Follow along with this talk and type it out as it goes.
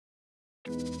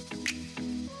Hey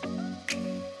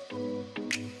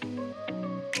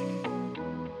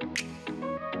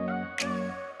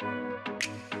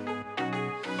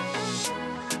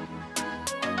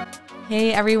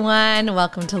everyone,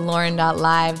 welcome to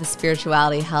Lauren.live, the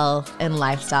Spirituality, Health, and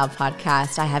Lifestyle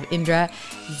podcast. I have Indra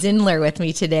Rinzler with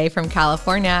me today from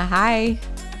California. Hi.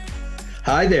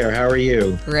 Hi there, how are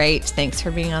you? Great, thanks for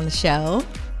being on the show.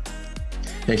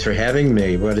 Thanks for having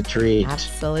me. What a treat.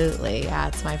 Absolutely, yeah,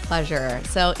 it's my pleasure.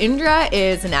 So Indra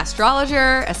is an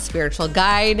astrologer, a spiritual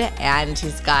guide, and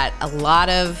he's got a lot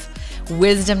of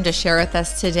wisdom to share with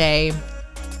us today.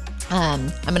 I'm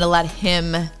going to let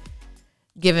him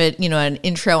give it, an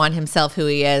intro on himself, who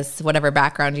he is, whatever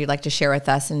background you'd like to share with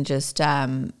us. And just,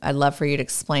 I'd love for you to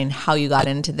explain how you got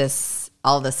into this,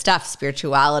 all this stuff,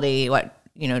 spirituality, what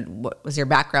was your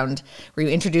background? Were you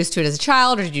introduced to it as a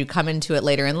child, or did you come into it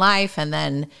later in life? And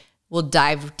then we'll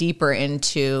dive deeper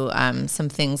into some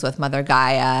things with Mother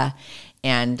Gaia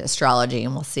and astrology,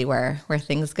 and we'll see where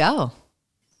things go.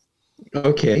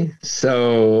 Okay.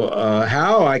 So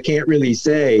how, I can't really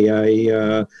say.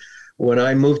 When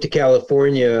I moved to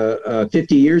California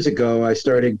 50 years ago, I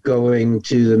started going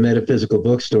to the metaphysical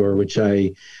bookstore, which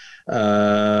was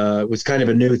kind of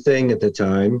a new thing at the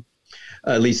time,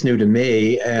 at least new to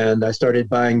me. And I started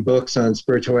buying books on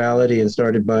spirituality and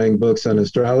started buying books on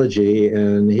astrology.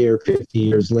 And here, 50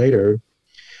 years later,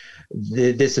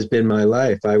 this has been my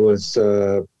life. I was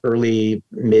early,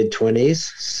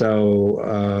 mid-20s,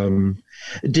 so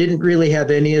didn't really have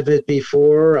any of it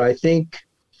before. I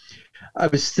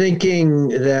was thinking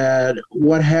that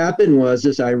what happened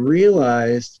was I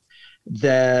realized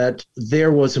that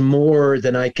there was more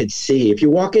than I could see. If you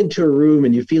walk into a room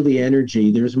and you feel the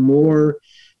energy, there's more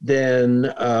than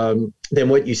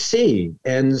what you see.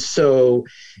 And so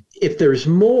if there's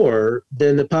more,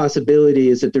 then the possibility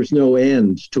is that there's no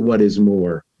end to what is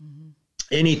more.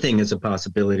 Anything is a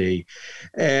possibility.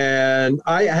 And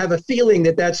I have a feeling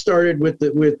that started with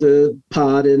the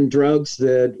pot and drugs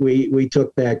that we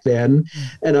took back then.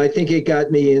 And I think it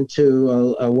got me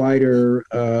into a wider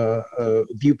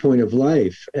viewpoint of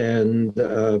life. And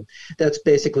that's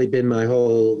basically been my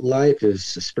whole life, is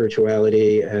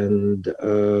spirituality and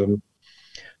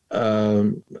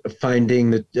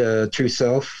finding the true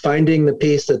self, finding the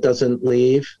peace that doesn't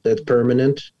leave, that's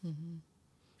permanent.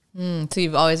 Mm-hmm. So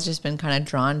you've always just been kind of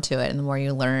drawn to it, and the more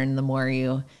you learn, the more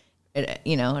it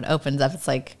opens up. It's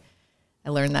like, I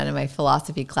learned that in my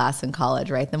philosophy class in college,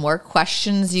 right? The more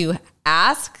questions you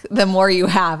ask, the more you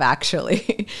have,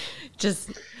 actually.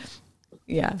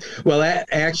 Yeah. Well,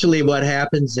 actually what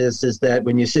happens is that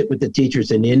when you sit with the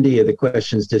teachers in India, the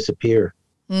questions disappear.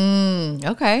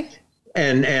 Okay.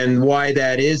 And why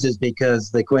that is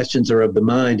because the questions are of the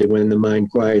mind, and when the mind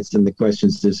quiets, then the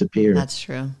questions disappear. That's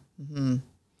true. Mm-hmm.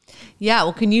 Yeah.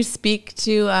 Well, can you speak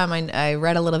to, I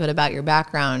read a little bit about your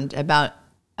background, about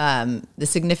the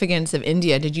significance of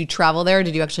India. Did you travel there, or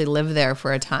did you actually live there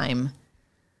for a time?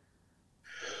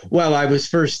 Well, I was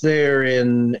first there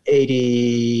in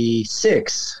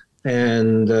 1986,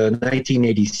 and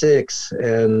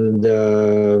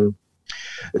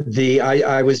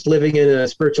I was living in a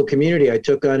spiritual community. I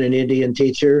took on an Indian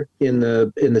teacher in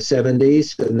the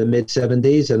 70s, in the mid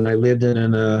 70s, and I lived in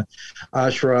an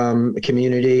ashram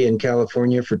community in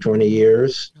California for 20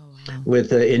 years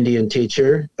with an Indian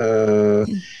teacher.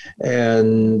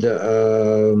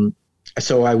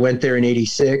 So I went there in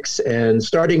 86, and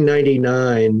starting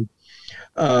 99,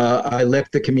 I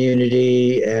left the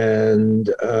community, and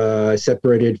I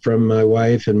separated from my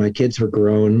wife, and my kids were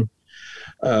grown.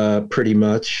 Pretty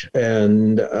much.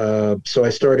 And so I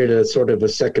started a sort of a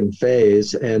second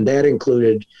phase, and that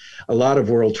included a lot of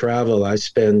world travel. I've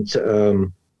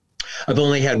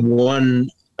only had one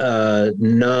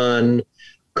non-COVID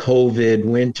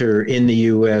winter in the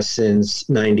U.S. since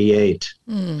 98.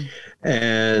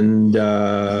 And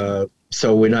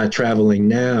so we're not traveling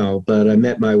now, but I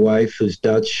met my wife, who's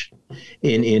Dutch,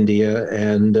 in India,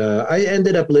 and I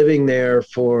ended up living there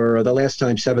for the last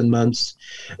time 7 months,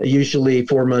 usually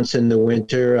 4 months in the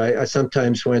winter. I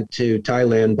sometimes went to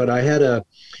Thailand, but I had a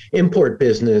import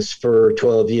business for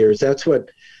 12 years. That's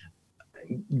what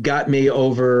got me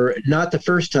over, not the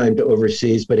first time to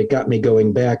overseas, but it got me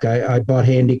going back. I bought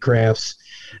handicrafts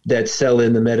that sell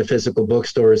in the metaphysical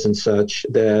bookstores and such.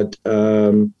 That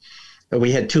we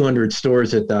had 200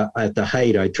 stores at the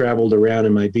height. I traveled around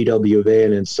in my VW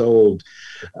van and sold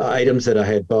items that I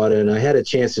had bought, and I had a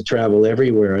chance to travel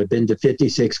everywhere. I've been to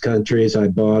 56 countries. I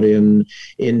bought in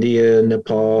India,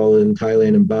 Nepal, and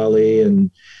Thailand, and Bali, and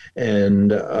and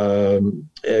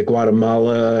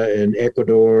Guatemala and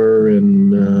Ecuador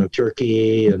and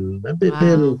Turkey, and I've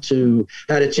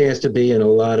had a chance to be in a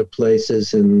lot of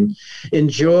places and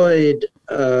enjoyed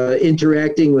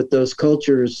interacting with those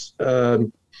cultures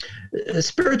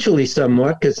spiritually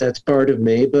somewhat, because that's part of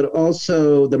me, but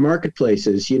also the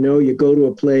marketplaces. You know, you go to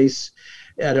a place,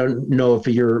 I don't know if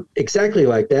you're exactly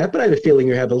like that, but I have a feeling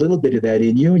you have a little bit of that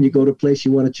in you, and you go to a place,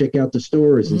 you want to check out the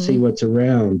stores and see what's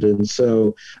around. And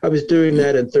so I was doing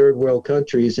that in third world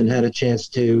countries and had a chance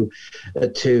to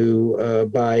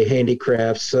buy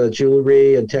handicrafts,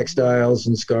 jewelry and textiles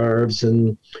and scarves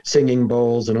and singing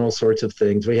bowls and all sorts of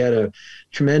things. We had a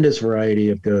tremendous variety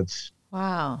of goods.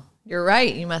 Wow. You're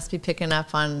right. You must be picking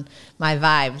up on my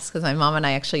vibes, because my mom and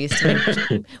I actually used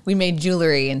to we made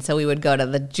jewelry. And so we would go to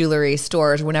the jewelry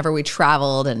stores whenever we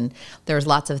traveled. And there was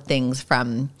lots of things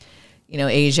from,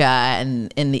 Asia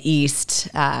and in the East,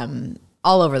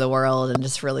 all over the world, and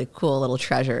just really cool little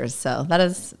treasures. So that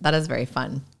is very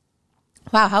fun.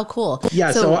 Wow, how cool.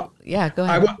 Yeah, so yeah, go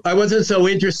ahead. I wasn't so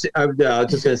interested. I was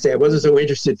just going to say I wasn't so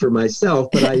interested for myself,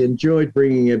 but I enjoyed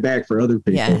bringing it back for other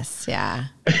people. Yes, yeah,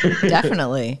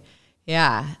 definitely.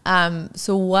 Yeah.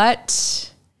 So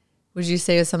what would you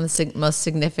say are some of the most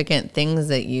significant things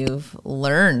that you've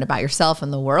learned about yourself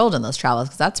and the world in those travels?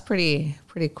 Because that's pretty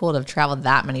cool to have traveled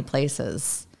that many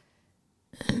places.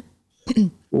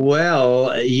 Well,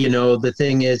 the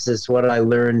thing is what I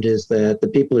learned is that the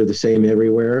people are the same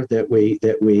everywhere, that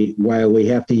while we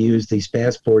have to use these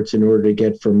passports in order to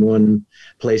get from one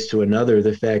place to another,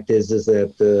 the fact is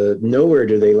that nowhere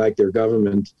do they like their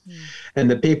government.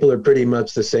 And the people are pretty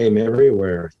much the same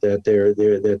everywhere, that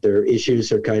their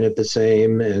issues are kind of the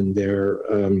same, and their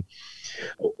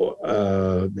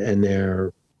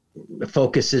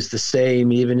focus is the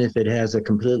same, even if it has a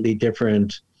completely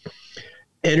different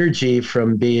energy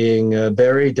from being a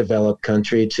very developed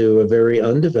country to a very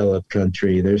undeveloped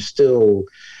country. There's still,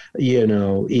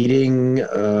 eating,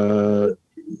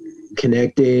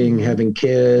 connecting, having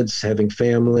kids, having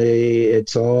family.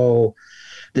 It's all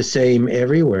the same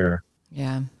everywhere.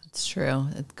 Yeah, it's true.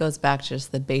 It goes back to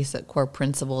just the basic core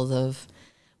principles of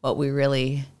what we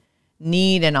really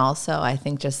need, and also I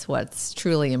think just what's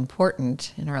truly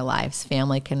important in our lives: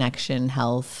 family connection,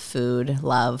 health, food,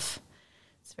 love.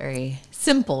 Very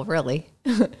simple, really.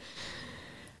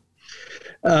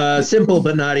 Simple,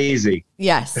 but not easy.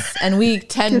 Yes. And we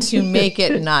tend to make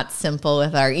it not simple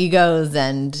with our egos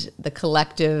and the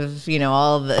collective,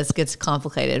 all of this gets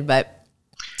complicated, but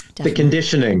the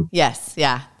conditioning. Yes.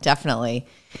 Yeah, definitely.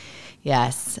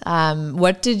 Yes.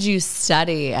 What did you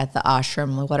study at the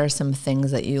ashram? What are some things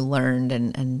that you learned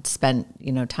and spent,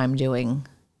 time doing?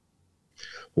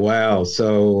 Wow.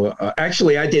 So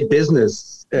actually I did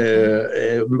business.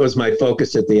 It was my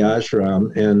focus at the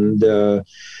ashram, and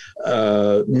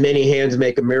many hands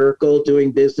make a miracle,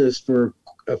 doing business for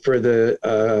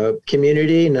the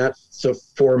community, not so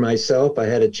for myself. I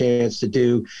had a chance to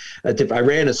do, I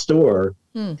ran a store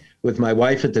with my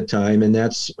wife at the time, and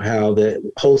that's how the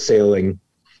wholesaling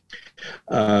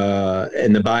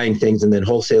and the buying things and then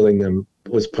wholesaling them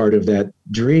was part of that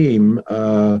dream.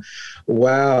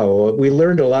 Wow. We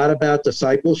learned a lot about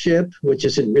discipleship, which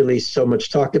isn't really so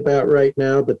much talked about right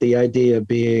now, but the idea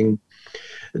being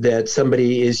that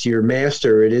somebody is your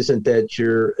master. It isn't that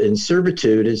you're in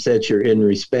servitude, it's that you're in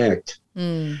respect.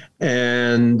 And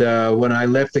when I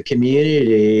left the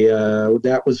community,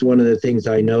 that was one of the things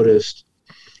I noticed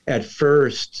at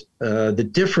first. The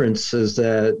difference is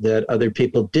that other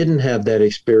people didn't have that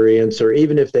experience, or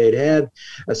even if they'd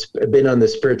been on the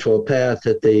spiritual path,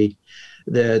 that the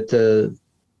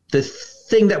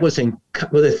thing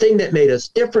that made us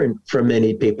different from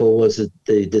many people was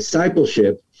the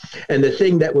discipleship, and the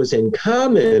thing that was in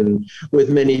common with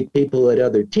many people at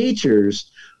other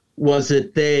teachers was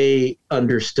that they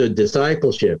understood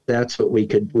discipleship. That's what we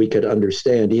could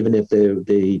understand, even if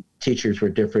the teachers were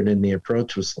different and the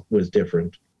approach was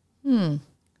different.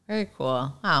 Very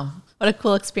cool. Wow. What a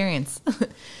cool experience.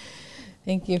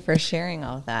 Thank you for sharing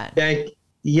all of that.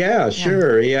 Yeah,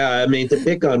 sure. Yeah. I mean, to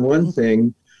pick on one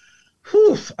thing,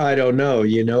 I don't know,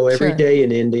 every day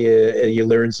in India, you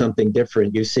learn something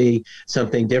different. You see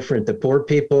something different. The poor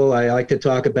people, I like to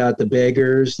talk about the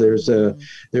beggars. There's a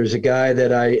guy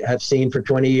that I have seen for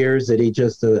 20 years that he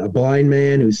just a blind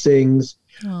man who sings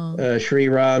Shri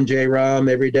Ram, Jai Ram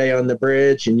every day on the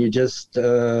bridge, and it just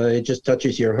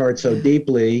touches your heart so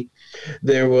deeply.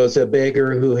 There was a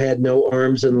beggar who had no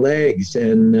arms and legs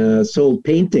and sold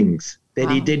paintings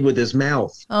that he did with his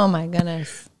mouth. Oh my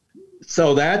goodness.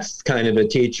 So that's kind of a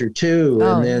teacher too.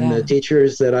 And then the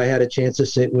teachers that I had a chance to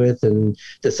sit with, and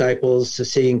disciples, to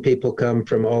seeing people come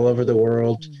from all over the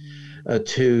world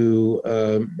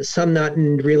to some not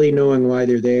really knowing why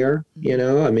they're there.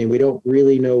 I mean, we don't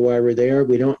really know why we're there.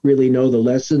 We don't really know the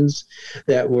lessons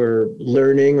that we're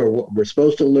learning or what we're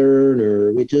supposed to learn,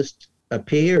 or we just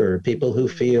appear people who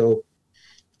feel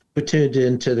tuned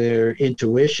into their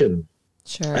intuition.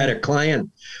 Sure. I had a client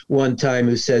one time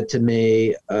who said to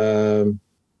me,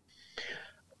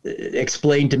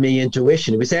 explained to me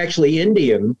intuition. He was actually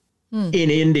Indian in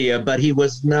India, but he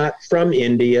was not from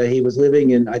India. He was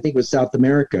living in, I think it was South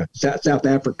America, South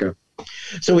Africa.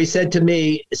 So he said to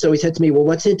me, well,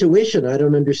 what's intuition? I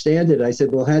don't understand it. I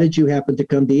said, well, how did you happen to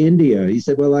come to India? He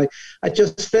said, well, I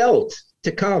just felt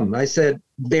to come. I said,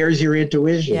 there's your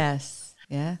intuition. Yes.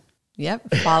 Yeah.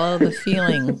 Yep. Follow the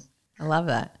feeling. I love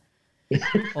that.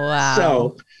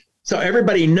 Wow. So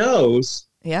everybody knows.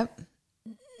 Yep.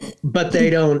 But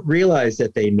they don't realize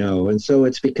that they know. And so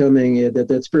it's becoming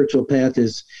that spiritual path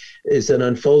is an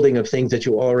unfolding of things that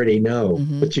you already know,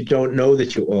 but you don't know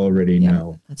that you already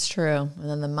know. That's true. And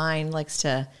then the mind likes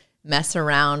to mess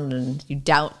around and you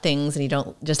doubt things and you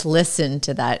don't just listen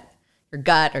to that, your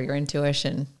gut or your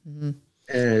intuition. Mm-hmm.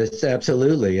 It's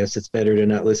absolutely. Yes, it's better to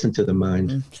not listen to the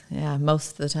mind. Yeah,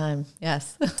 most of the time.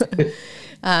 Yes.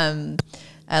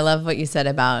 I love what you said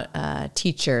about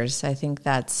teachers. I think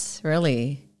that's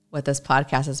really what this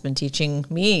podcast has been teaching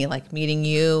me, like meeting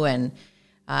you. And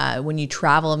when you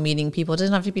travel, meeting people, it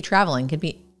doesn't have to be traveling. It could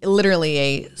be literally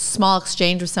a small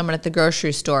exchange with someone at the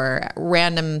grocery store,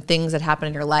 random things that happen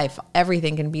in your life.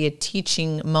 Everything can be a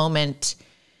teaching moment.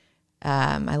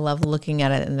 I love looking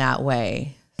at it in that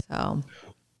way. So.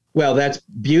 Well, that's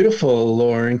beautiful,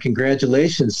 Lauren.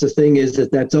 Congratulations. The thing is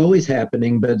that's always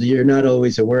happening, but you're not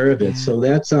always aware of it. Yeah. So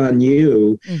that's on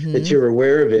you that you're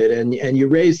aware of it. And you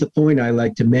raise the point I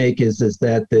like to make is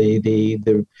that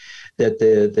the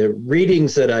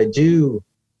readings that I do,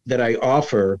 that I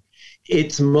offer,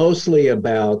 it's mostly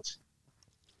about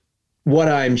what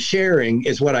I'm sharing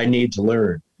is what I need to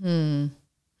learn.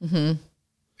 Mm-hmm.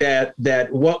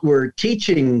 That what we're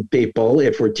teaching people,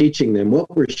 if we're teaching them, what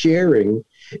we're sharing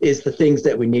is the things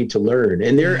that we need to learn.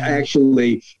 And they're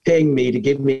actually paying me to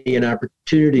give me an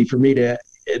opportunity for me to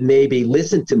maybe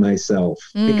listen to myself.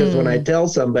 Because when I tell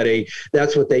somebody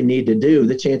that's what they need to do,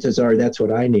 the chances are that's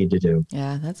what I need to do.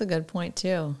 Yeah, that's a good point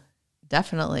too.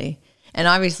 Definitely. And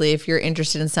obviously, if you're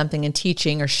interested in something and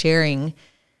teaching or sharing,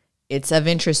 it's of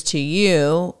interest to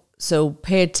you. So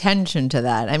pay attention to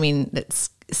that. I mean, it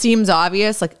seems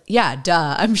obvious, like, yeah,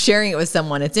 duh, I'm sharing it with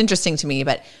someone. It's interesting to me,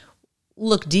 but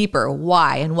look deeper.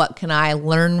 Why and what can I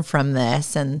learn from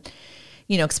this? And,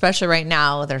 especially right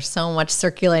now, there's so much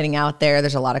circulating out there.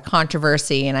 There's a lot of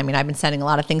controversy. And I mean, I've been sending a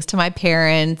lot of things to my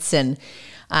parents and,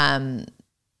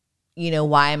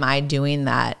 why am I doing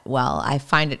that? Well, I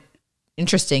find it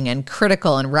interesting and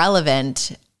critical and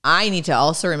relevant. I need to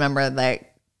also remember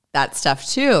that stuff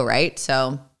too, right?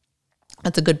 So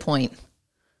that's a good point.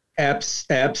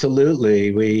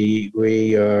 Absolutely.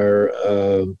 We are,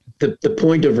 the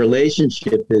point of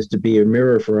relationship is to be a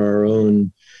mirror for our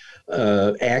own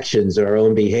actions, our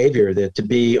own behavior, that to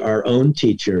be our own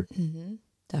teacher. Mm-hmm.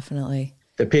 Definitely.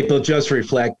 That people just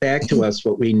reflect back to us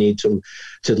what we need to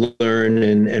learn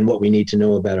and what we need to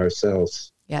know about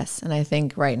ourselves. Yes. And I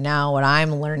think right now what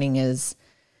I'm learning is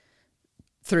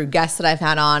through guests that I've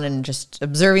had on and just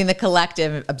observing the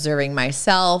collective, observing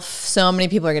myself. So many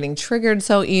people are getting triggered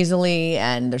so easily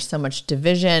and there's so much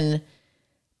division.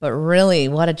 But really,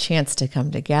 what a chance to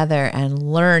come together and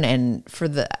learn. And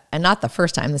not the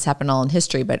first time this happened all in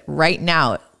history, but right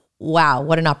now, wow,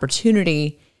 what an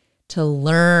opportunity to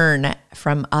learn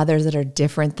from others that are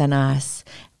different than us,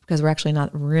 because we're actually not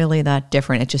really that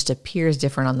different. It just appears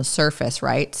different on the surface,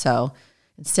 right? So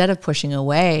instead of pushing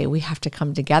away, we have to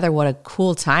come together. What a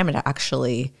cool time it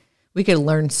actually, we could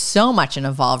learn so much and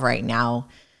evolve right now.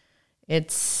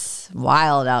 It's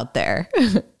wild out there.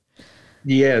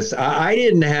 Yes, I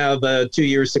didn't have a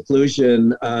 2-year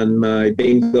seclusion on my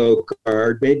bingo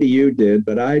card. Maybe you did,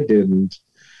 but I didn't.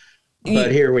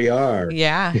 But here we are.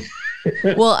 Yeah.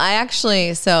 Well, I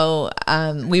actually,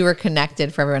 we were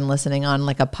connected for everyone listening on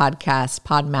like a podcast,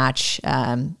 Podmatch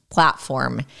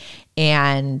platform.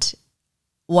 And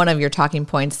one of your talking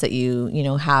points that you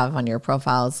have on your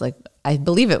profile is like, I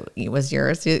believe it was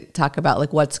yours. You talk about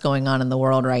like what's going on in the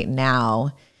world right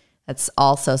now. That's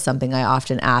also something I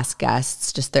often ask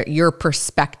guests, just your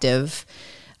perspective.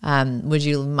 Would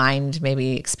you mind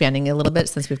maybe expanding a little bit,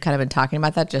 since we've kind of been talking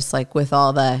about that, just like with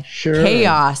all the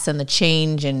chaos and the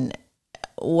change and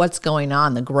what's going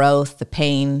on, the growth, the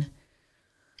pain?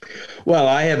 Well,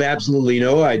 I have absolutely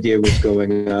no idea what's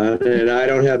going on, and I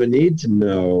don't have a need to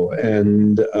know.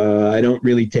 And I don't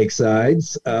really take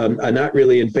sides. I'm not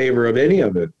really in favor of any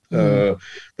of it.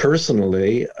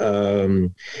 personally.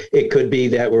 It could be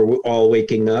that we're all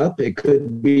waking up. It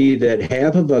could be that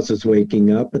half of us is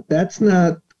waking up, but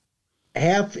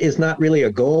half is not really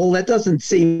a goal. That doesn't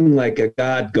seem like a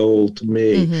God goal to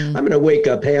me. I'm going to wake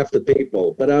up half the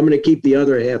people, but I'm going to keep the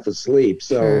other half asleep.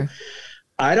 So sure.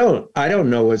 I don't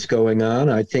know what's going on.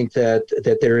 I think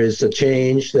that there is a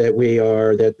change that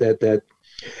that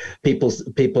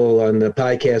people on the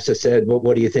podcast have said, well,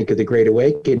 what do you think of the Great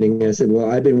Awakening? I said, well,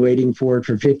 I've been waiting for it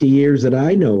for 50 years that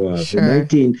I know of. Sure. In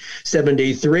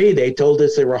 1973, they told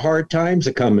us there were hard times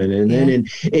a coming. And then in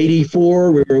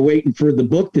 84, we were waiting for the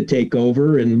book to take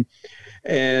over. And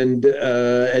 2000,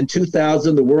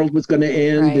 the world was going to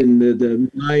end, right. And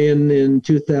the Mayan in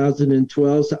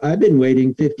 2012. So I've been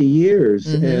waiting 50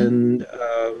 years. And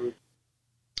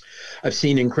I've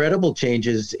seen incredible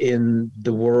changes in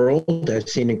the world. I've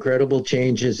seen incredible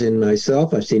changes in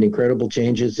myself. I've seen incredible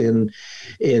changes in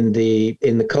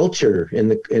the culture, in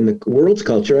the world's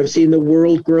culture. I've seen the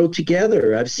world grow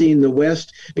together. I've seen the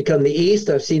West become the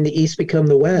East. I've seen the East become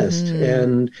the West.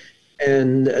 And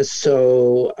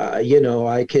so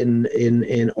I can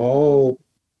in all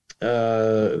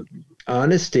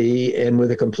honesty and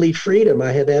with a complete freedom,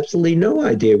 I have absolutely no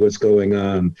idea what's going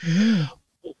on.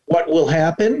 What will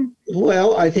happen?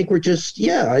 Well, I think we're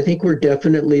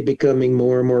definitely becoming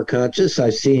more and more conscious.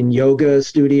 I've seen yoga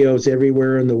studios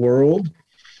everywhere in the world.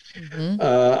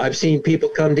 I've seen people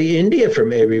come to India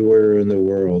from everywhere in the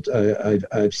world.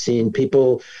 I've seen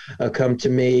people come to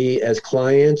me as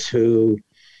clients who,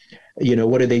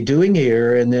 what are they doing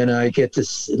here? And then I get to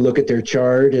look at their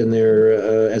chart and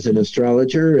as an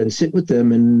astrologer and sit with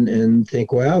them and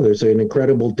think, wow, there's an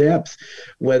incredible depth,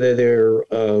 whether they're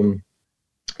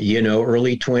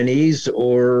early 20s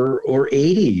or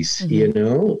 80s,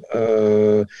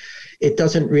 it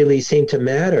doesn't really seem to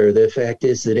matter. The fact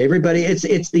is that everybody,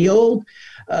 it's the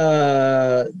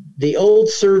old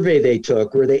survey they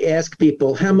took where they asked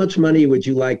people, how much money would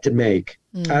you like to make?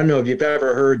 I don't know if you've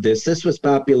ever heard this. This was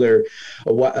popular,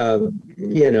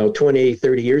 20,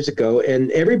 30 years ago, and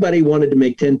everybody wanted to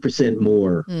make 10%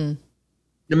 more.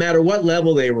 No matter what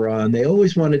level they were on, they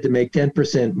always wanted to make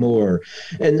 10% more.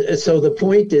 And so the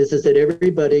point is that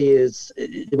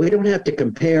we don't have to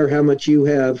compare how much you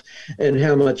have and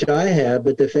how much I have,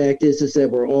 but the fact is that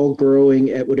we're all growing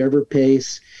at whatever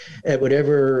pace, at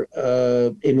whatever,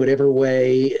 in whatever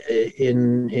way,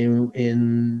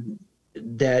 in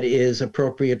that is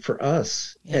appropriate for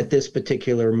us at this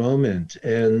particular moment.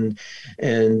 And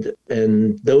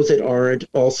those that aren't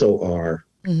also are.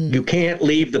 You can't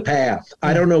leave the path.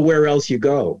 I don't know where else you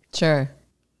go. Sure.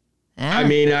 Yeah. I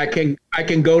mean, I can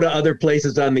go to other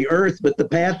places on the earth, but the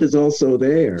path is also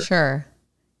there. Sure.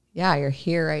 Yeah, you're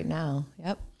here right now.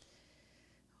 Yep.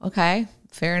 Okay,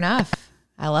 fair enough.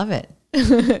 I love it.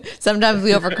 Sometimes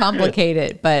we overcomplicate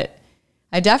it, but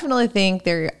I definitely think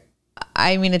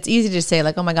it's easy to say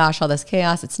like, oh my gosh, all this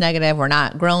chaos, it's negative, we're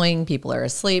not growing, people are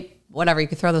asleep, whatever, you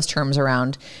could throw those terms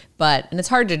around, and it's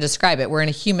hard to describe it. We're in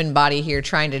a human body here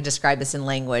trying to describe this in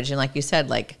language. And like you said,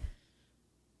 like,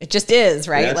 it just is,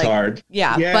 right? That's hard.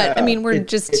 Yeah. But I mean, we're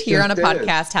just here on a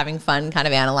podcast having fun, kind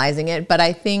of analyzing it. But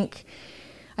I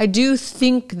do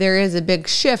think there is a big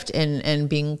shift in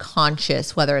being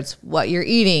conscious, whether it's what you're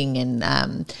eating.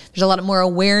 And there's a lot more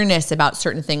awareness about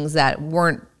certain things that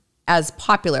weren't as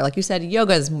popular. Like you said,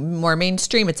 yoga is more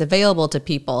mainstream. It's available to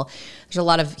people. There's a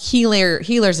lot of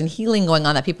healers and healing going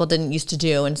on that people didn't used to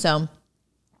do. And so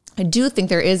I do think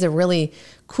there is a really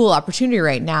cool opportunity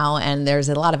right now. And there's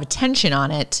a lot of attention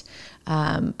on it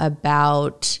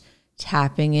about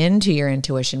tapping into your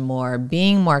intuition more,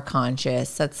 being more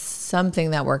conscious. That's something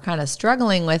that we're kind of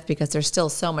struggling with because there's still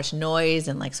so much noise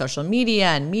and like social media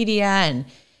and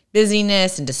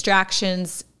busyness and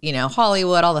distractions,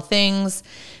 Hollywood, all the things.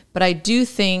 But I do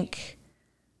think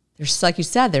there's, like you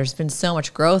said, there's been so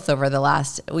much growth over the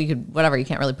last, you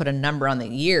can't really put a number on the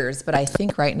years, but I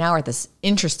think right now we're at this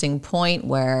interesting point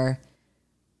where,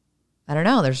 I don't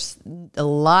know, there's a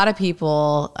lot of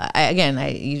people,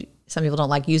 some people don't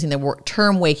like using the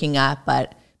term waking up,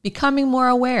 but becoming more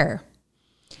aware.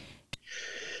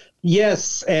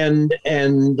 Yes, and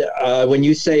when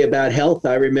you say about health,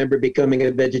 I remember becoming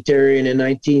a vegetarian in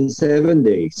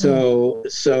 1970. So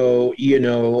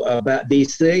about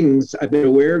these things, I've been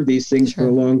aware of these things for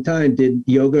a long time. Did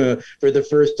yoga for the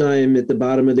first time at the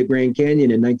bottom of the Grand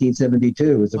Canyon in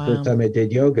 1972. It was the first time I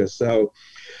did yoga. So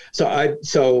I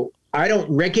don't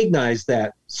recognize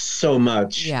that so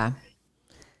much. Yeah.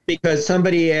 Because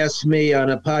somebody asked me on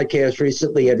a podcast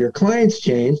recently, have your clients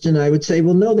changed? And I would say,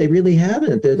 well, no, they really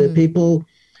haven't. The people,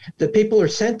 the people are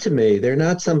sent to me. They're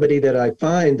not somebody that I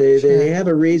find. They have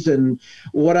a reason.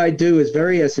 What I do is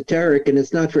very esoteric, and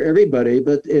it's not for everybody.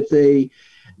 But if they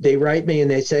write me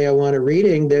and they say, I want a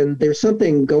reading, then there's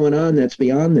something going on that's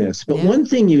beyond this. But one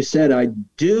thing you said I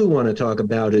do want to talk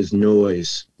about is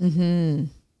noise. Mm-hmm.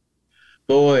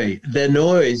 Boy, the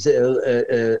noise,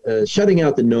 shutting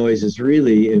out the noise is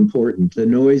really important. The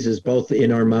noise is both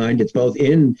in our mind, it's both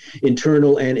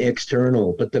internal and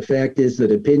external. But the fact is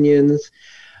that opinions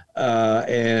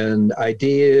and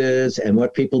ideas and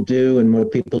what people do and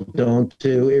what people don't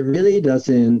do, it really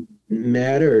doesn't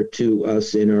matter to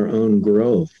us in our own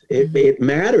growth. It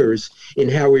matters in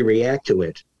how we react to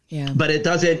it. Yeah. But it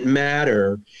doesn't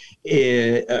matter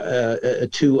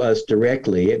to us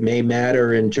directly. It may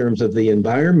matter in terms of the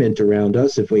environment around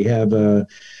us if we have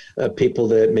people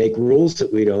that make rules that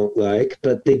we don't like.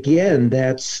 But again,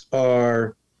 that's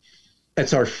our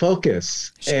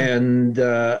focus. Sure. And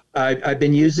I've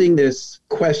been using this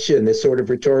question, this sort of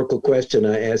rhetorical question.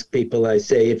 I ask people, I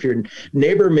say, if your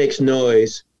neighbor makes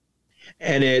noise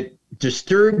and it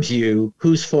disturbs you,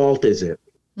 whose fault is it?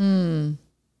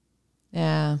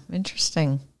 Yeah,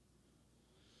 interesting.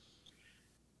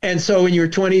 And so in your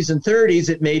 20s and 30s,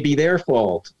 it may be their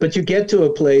fault, but you get to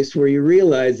a place where you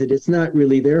realize that it's not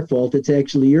really their fault. It's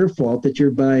actually your fault that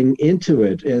you're buying into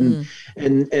it. And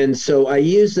so I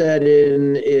use that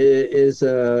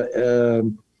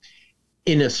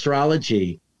in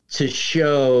astrology to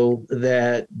show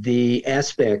that the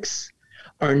aspects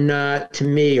are not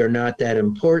that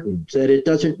important, that it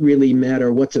doesn't really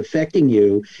matter what's affecting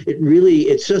you.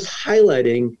 It's just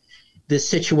highlighting the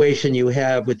situation you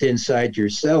have inside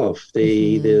yourself,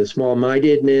 the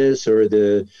small-mindedness or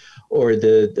the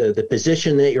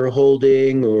position that you're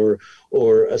holding or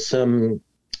some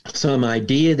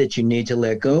idea that you need to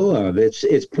let go of.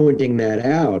 It's pointing that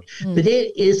out. But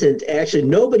it isn't actually,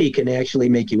 nobody can actually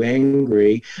make you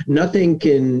angry. Nothing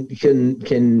can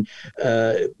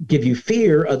give you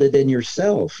fear other than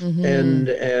yourself and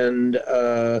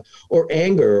or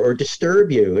anger or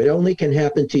disturb you. It only can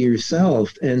happen to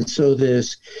yourself. And so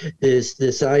this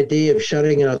idea of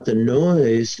shutting out the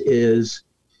noise is,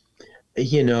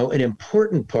 an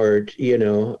important part,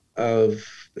 of,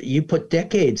 you put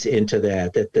decades into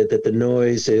that the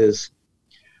noise is,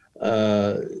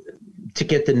 to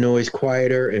get the noise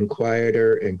quieter and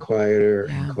quieter and quieter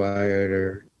and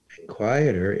quieter and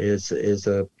quieter is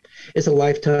a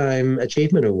lifetime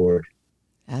achievement award.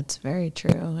 That's very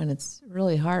true. And it's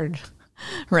really hard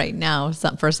right now.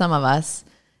 For some of us,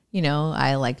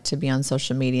 I like to be on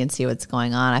social media and see what's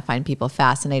going on. I find people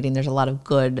fascinating. There's a lot of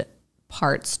good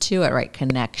parts to it, right?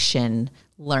 Connection,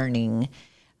 learning.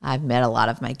 I've met a lot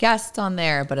of my guests on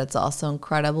there, but it's also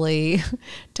incredibly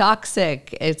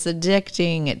toxic. It's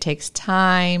addicting. It takes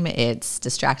time. It's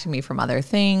distracting me from other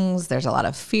things. There's a lot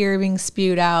of fear being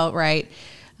spewed out, right?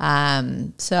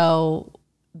 So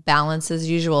balance as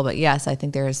usual. But yes, I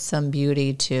think there is some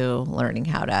beauty to learning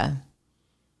how to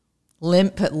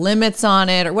put limits on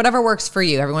it or whatever works for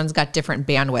you. Everyone's got different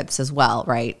bandwidths as well,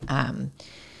 right?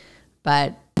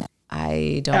 But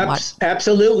I don't watch.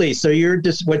 Absolutely. So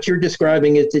what you're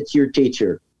describing is it's your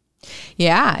teacher.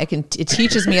 Yeah, it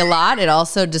teaches me a lot. It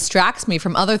also distracts me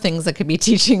from other things that could be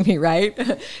teaching me, right?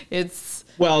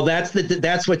 Well,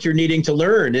 that's what you're needing to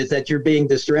learn, is that you're being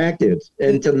distracted,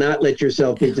 and to not let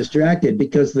yourself be distracted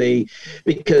because my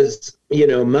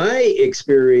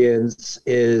experience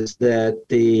is that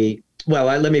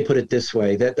let me put it this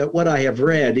way, that what I have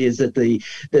read is that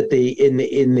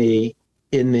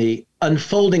in the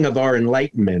unfolding of our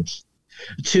enlightenment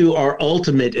to our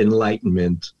ultimate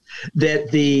enlightenment, that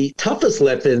the toughest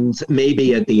lessons may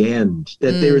be at the end,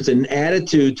 that there's an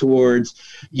attitude towards,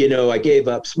 I gave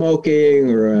up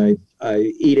smoking or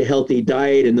I eat a healthy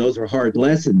diet, and those are hard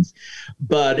lessons.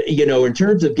 But, in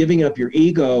terms of giving up your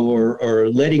ego or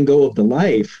letting go of the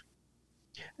life,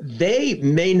 they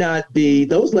may not be,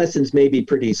 those lessons may be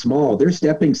pretty small. They're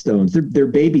stepping stones. They're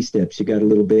baby steps. You got a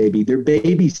little baby. They're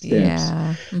baby steps.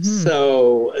 Yeah.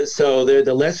 Mm-hmm. So they're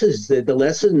the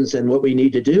lessons and what we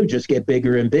need to do just get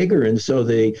bigger and bigger. And so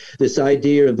this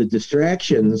idea of the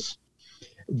distractions,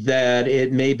 that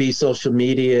it may be social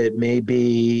media, it may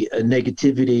be a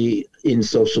negativity in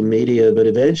social media, but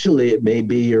eventually it may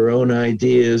be your own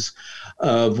ideas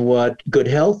of what good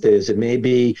health is. It may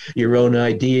be your own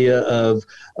idea of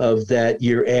that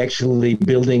you're actually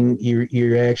building,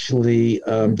 you're actually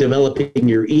developing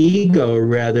your ego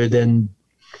rather than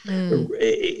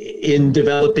in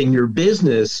developing your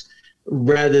business.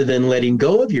 rather than letting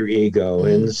go of your ego.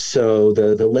 And so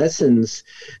the lessons,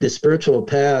 the spiritual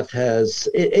path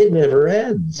it never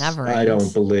ends. Never I ends.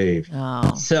 don't believe.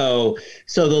 Oh. So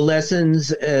the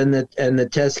lessons and the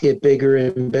tests get bigger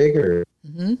and bigger.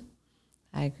 Mm-hmm.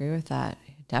 I agree with that.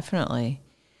 Definitely.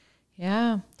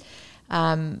 Yeah.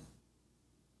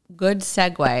 Good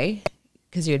segue,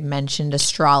 because you had mentioned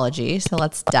astrology. So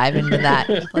let's dive into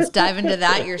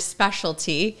that. Your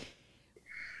specialty.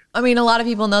 I mean, a lot of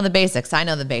people know the basics. I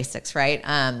know the basics, right?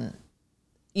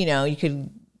 You could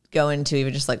go into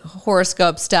even just like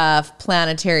horoscope stuff,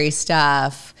 planetary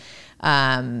stuff.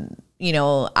 I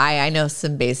know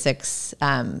some basics,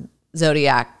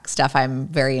 zodiac stuff. I'm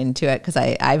very into it because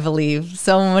I believe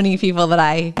so many people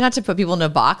that not to put people in a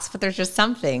box, but there's just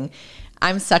something.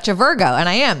 I'm such a Virgo, and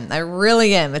I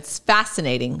really am. It's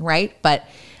fascinating, right? But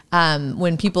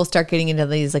when people start getting into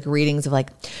these like readings of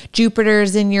like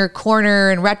Jupiter's in your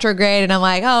corner and retrograde, and I'm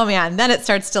like, oh man, then it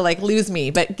starts to like lose me.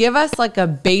 But give us like a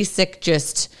basic,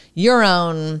 just your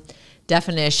own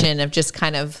definition of just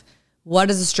kind of what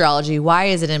is astrology, why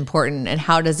is it important, and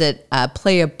how does it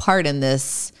play a part in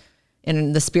this,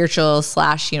 in the spiritual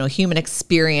 / human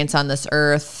experience on this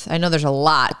earth. I know there's a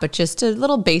lot, but just a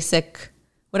little basic,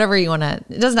 whatever you want to.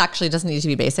 It doesn't need to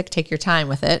be basic. Take your time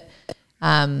with it.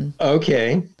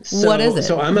 Okay. So, what is it?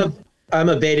 So I'm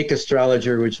a Vedic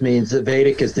astrologer, which means that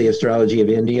Vedic is the astrology of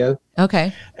India.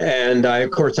 Okay. And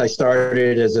of course, I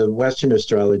started as a Western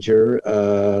astrologer,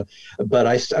 but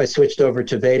I switched over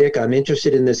to Vedic. I'm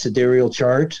interested in the sidereal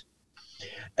chart,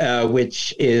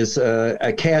 which is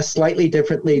cast slightly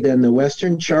differently than the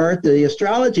Western chart. The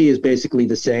astrology is basically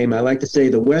the same. I like to say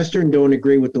the Western don't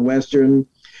agree with the Western,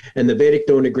 and the Vedic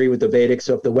don't agree with the Vedic.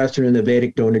 So if the Western and the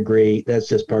Vedic don't agree, that's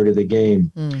just part of the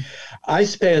game. I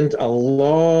spent a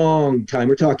long time,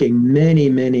 we're talking many,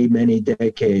 many, many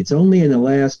decades. Only in the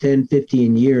last 10,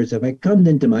 15 years have I come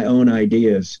into my own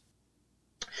ideas.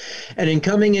 And in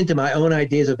coming into my own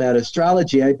ideas about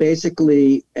astrology, I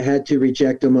basically had to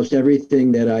reject almost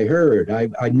everything that I heard. I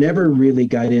never really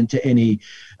got into any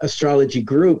astrology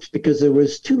groups because there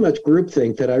was too much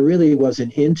groupthink that I really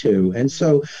wasn't into. And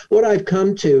so what I've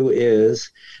come to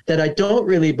is that I don't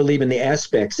really believe in the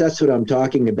aspects. That's what I'm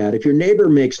talking about. If your neighbor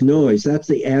makes noise, that's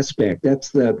the aspect. That's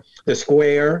the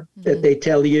square that they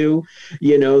tell you,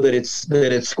 that it's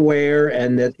square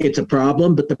and that it's a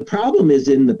problem. But the problem is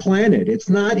in the planet. It's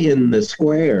not in the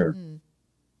square.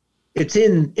 It's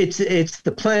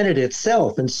the planet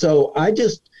itself. And so I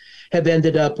just have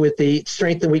ended up with the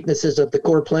strengths and weaknesses of the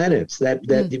core planets. That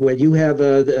when you have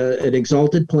an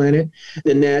exalted planet,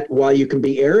 then that while you can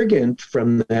be arrogant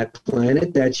from that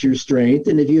planet, that's your strength.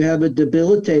 And if you have a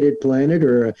debilitated planet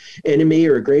or an enemy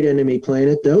or a great enemy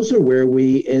planet, those are where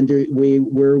those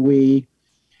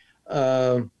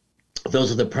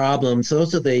are the problems.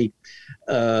 Those are the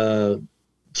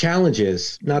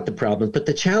challenges, not the problems, but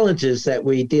the challenges that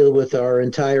we deal with our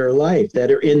entire life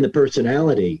that are in the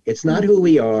personality. It's not who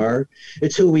we are,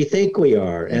 it's who we think we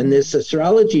are. And this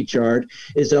astrology chart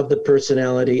is of the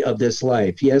personality of this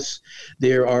life. Yes,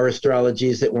 there are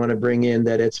astrologies that want to bring in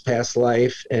that it's past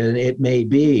life, and it may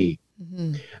be.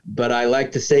 But I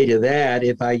like to say to that,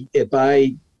 if I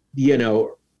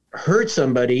hurt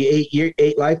somebody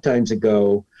 8 lifetimes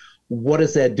ago, what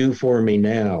does that do for me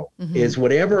now? Is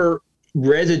whatever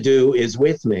residue is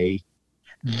with me,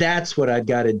 that's what I've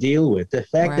got to deal with. The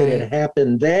fact that it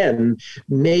happened then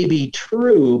may be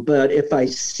true, but if I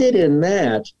sit in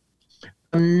that,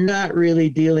 I'm not really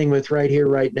dealing with right here,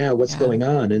 right now, what's going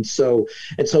on. And so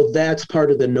that's part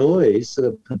of the noise.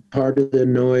 Part of the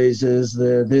noise is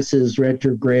this is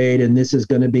retrograde and this is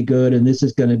going to be good and this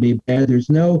is going to be bad. There's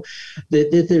no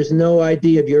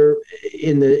idea of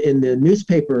in the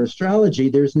newspaper astrology,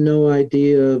 there's no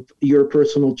idea of your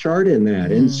personal chart in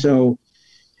that. And so,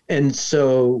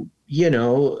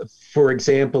 for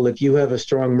example, if you have a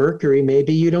strong Mercury,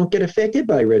 maybe you don't get affected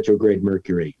by retrograde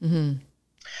Mercury.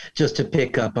 Just to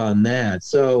pick up on that.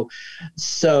 So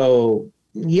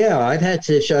yeah, I've had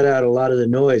to shut out a lot of the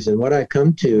noise. And what I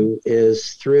come to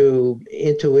is through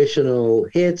intuitional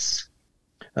hits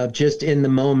of just in the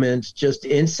moment, just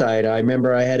insight. I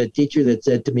remember I had a teacher that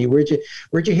said to me, where'd you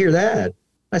hear that?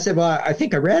 I said, well, I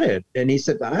think I read it. And he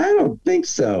said, I don't think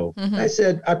so. I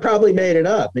said, I probably made it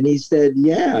up. And he said,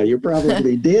 yeah, you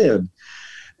probably did.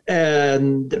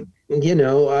 And,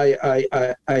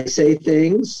 I say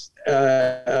things.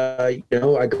 I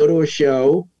go to a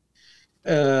show,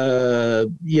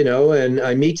 and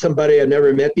I meet somebody I've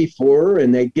never met before,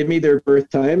 and they give me their birth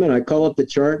time, and I call up the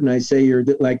chart and I say, you're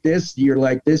like this, you're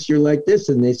like this, you're like this.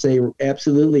 And they say,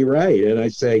 absolutely right. And I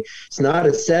say, it's not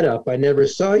a setup. I never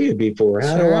saw you before.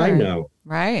 How do I know?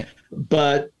 Right.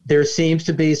 But there seems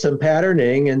to be some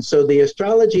patterning. And so the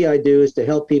astrology I do is to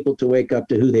help people to wake up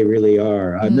to who they really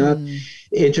are. I'm not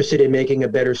interested in making a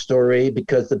better story,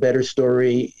 because the better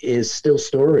story is still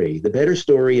story. The better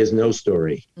story is no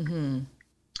story.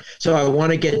 So I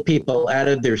want to get people out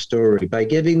of their story by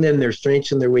giving them their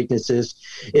strengths and their weaknesses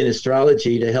in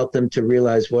astrology, to help them to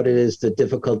realize what it is, the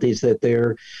difficulties that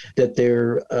they're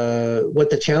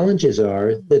what the challenges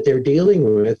are that they're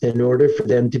dealing with, in order for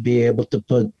them to be able to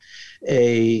put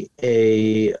to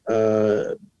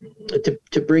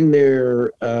bring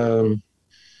their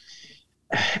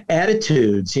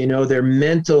attitudes, their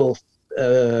mental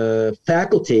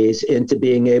faculties, into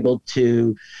being able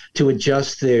to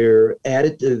adjust their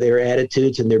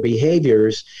attitudes and their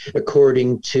behaviors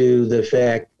according to the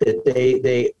fact that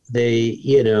I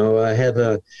have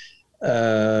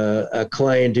a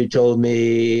client who told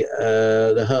me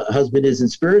the husband isn't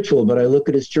spiritual, but I look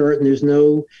at his chart and there's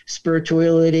no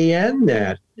spirituality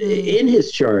in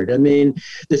his chart. I mean,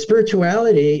 the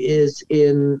spirituality is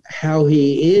in how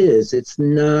he is. It's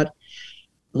not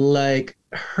like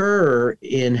her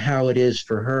in how it is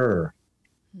for her.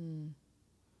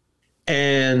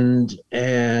 And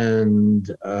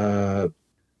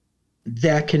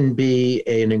that can be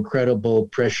an incredible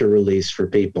pressure release for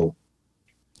people.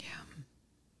 Yeah,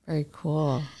 very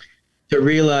cool. To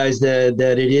realize that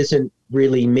it isn't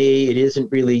really me, it isn't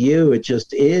really you, it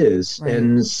just is. Right.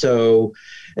 And so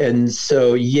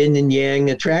yin and yang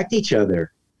attract each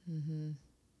other.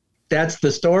 That's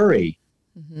the story.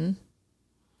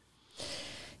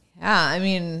 Yeah, I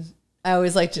mean, I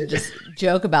always like to just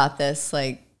joke about this.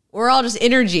 Like, we're all just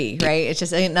energy, right? It's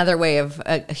just another way of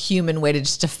a human way to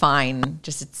just define.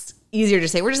 It's easier to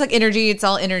say we're just like energy. It's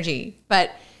all energy,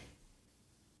 but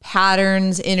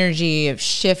patterns, energy of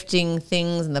shifting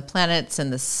things and the planets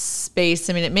and the space.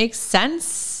 I mean, it makes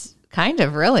sense, kind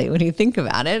of, really, when you think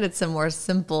about it. It's a more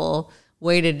simple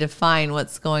way to define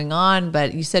what's going on.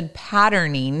 But you said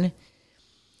patterning.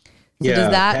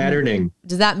 So patterning.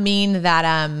 Does that mean that,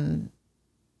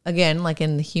 again, like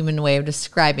in the human way of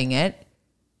describing it,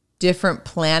 different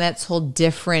planets hold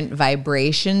different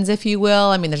vibrations, if you will?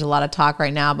 I mean, there's a lot of talk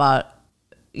right now about,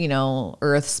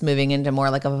 Earth's moving into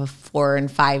more like a 4 and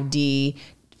 5D,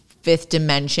 fifth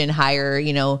dimension, higher,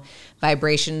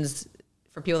 vibrations.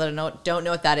 For people that don't know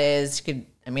what that is,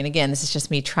 again, this is just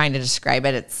me trying to describe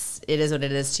it. It is what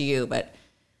it is to you, but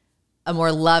a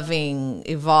more loving,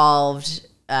 evolved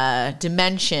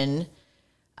dimension.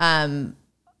 Are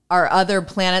other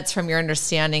planets, from your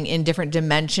understanding, in different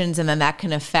dimensions, and then that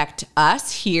can affect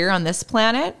us here on this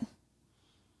planet?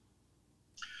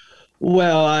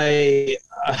 Well, I'm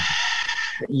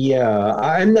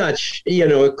not,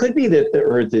 it could be that the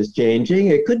Earth is changing.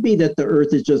 It could be that the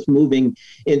Earth is just moving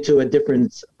into a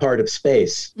different part of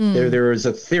space. There is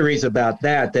a theories about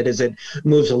that as it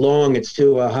moves along, it's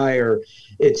to a higher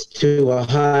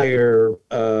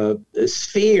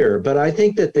sphere. But I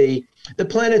think that the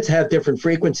planets have different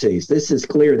frequencies. This is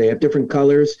clear. They have different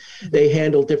colors. They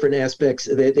handle different aspects.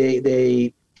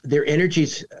 Their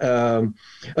energies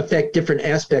affect different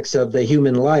aspects of the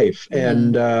human life.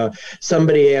 And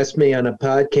somebody asked me on a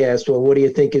podcast, well, what do you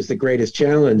think is the greatest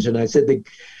challenge? And I said the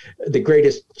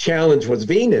greatest challenge was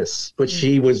Venus, but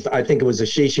she was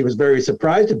very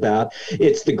surprised about.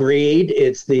 It's the greed.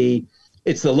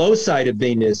 It's the low side of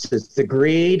Venus. It's the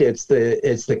greed. It's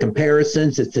the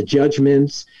comparisons. It's the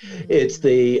judgments. It's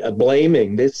the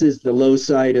blaming. This is the low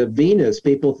side of Venus.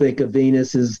 People think of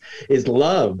Venus as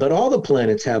love, but all the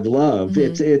planets have love.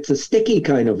 It's a sticky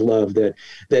kind of love that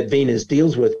Venus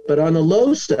deals with. But on the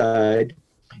low side,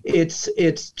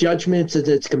 it's judgments and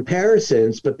it's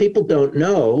comparisons, but people don't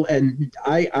know, and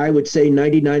I would say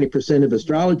 99% of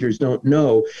astrologers don't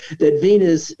know that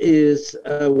Venus is,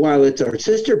 while it's our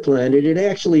sister planet, it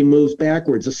actually moves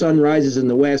backwards. The sun rises in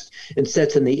the west and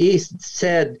sets in the east. It's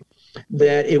said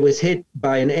that it was hit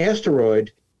by an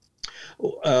asteroid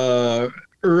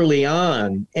early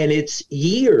on, and its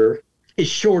year is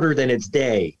shorter than its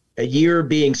day. A year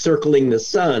being circling the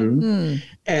sun,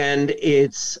 and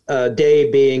its day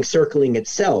being circling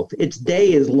itself. Its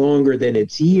day is longer than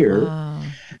its year,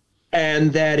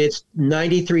 and that it's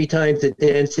 93 times the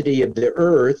density of the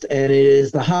Earth, and it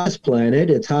is the hottest planet.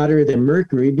 It's hotter than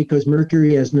Mercury because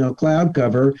Mercury has no cloud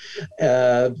cover.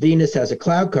 Venus has a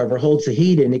cloud cover, holds the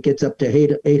heat, and it gets up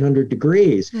to 800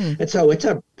 degrees. And so it's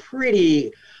a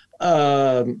pretty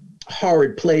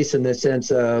horrid place in the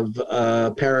sense of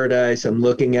paradise. I'm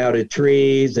looking out at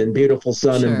trees and beautiful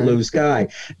sun and blue sky.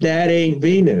 That ain't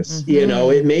Venus. You know,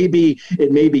 it may be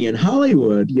in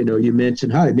Hollywood. You know, you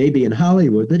mentioned how it may be in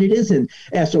Hollywood, but it isn't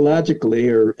astrologically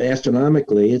or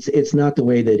astronomically. It's not the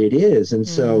way that it is. And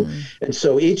so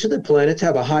each of the planets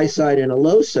have a high side and a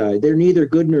low side. They're neither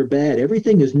good nor bad.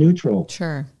 Everything is neutral.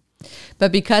 Sure.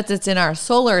 But because it's in our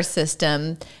solar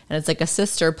system and it's like a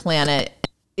sister planet,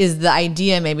 is the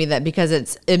idea maybe that because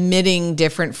it's emitting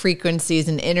different frequencies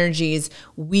and energies,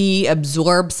 we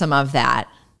absorb some of that?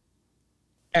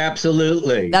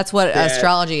 Absolutely. That's what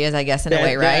astrology is, I guess, in a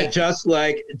way, right? Just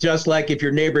like if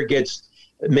your neighbor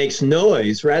makes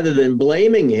noise, rather than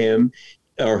blaming him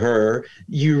or her,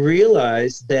 you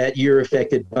realize that you're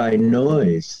affected by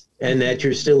noise and that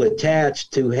you're still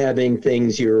attached to having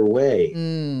things your way,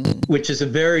 which is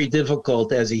very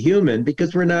difficult as a human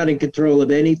because we're not in control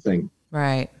of anything.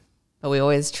 Right. But we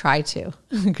always try to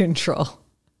control.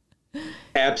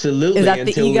 Absolutely. Is that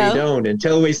until the ego? We don't,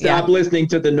 until we stop listening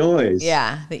to the noise.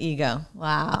 Yeah, the ego.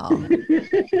 Wow.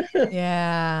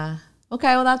 Yeah.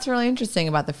 Okay, well, that's really interesting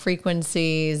about the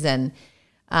frequencies. And,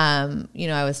 you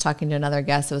know, I was talking to another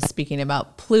guest that was speaking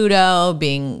about Pluto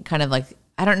being kind of like,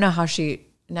 I don't know how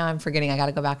now I'm forgetting, I got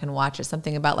to go back and watch it.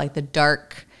 Something about like the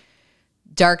dark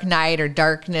night or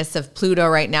darkness of Pluto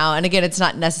right now. And again, it's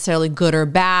not necessarily good or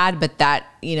bad, but that,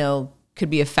 you know, could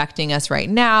be affecting us right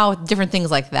now, different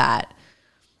things like that.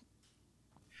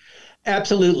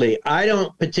 Absolutely. I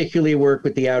don't particularly work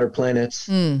with the outer planets,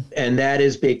 and that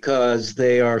is because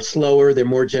they are slower, they're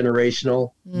more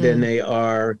generational than they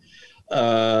are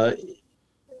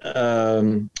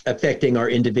affecting our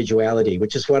individuality,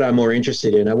 which is what I'm more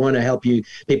interested in. I want to help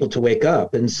people to wake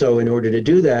up. And so in order to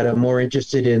do that, I'm more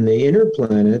interested in the inner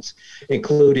planets,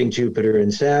 including Jupiter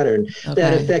and Saturn,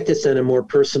 that affect us in a more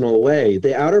personal way.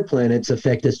 The outer planets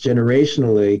affect us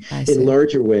generationally in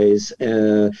larger ways.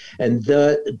 And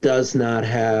that does not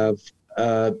have,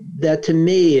 that to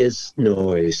me is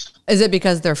noise. Is it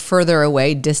because they're further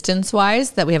away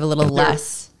distance-wise that we have a little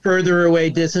less? Further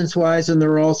away distance-wise, and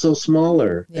they're also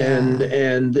smaller, and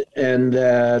that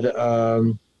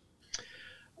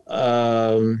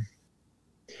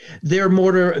they're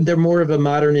more of a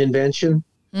modern invention.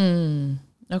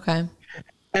 Okay.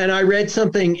 And I read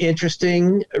something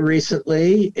interesting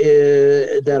recently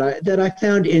that I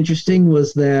found interesting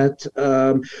was that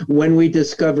when we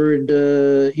discovered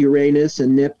Uranus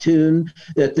and Neptune,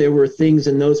 that there were things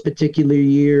in those particular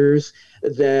years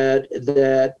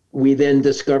that we then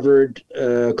discovered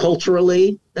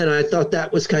culturally, and I thought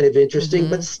that was kind of interesting.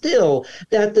 But still,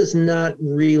 that does not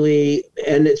really,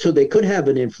 and so they could have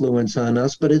an influence on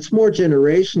us, but it's more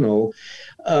generational.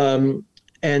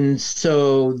 And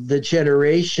so the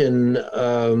generation,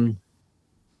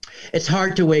 it's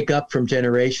hard to wake up from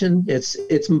generation. It's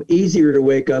easier to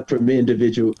wake up from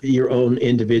your own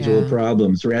individual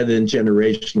problems rather than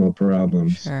generational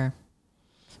problems. Sure.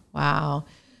 Wow.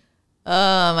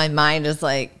 Oh, my mind is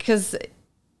like, because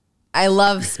I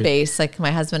love space. Like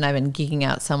my husband and I have been geeking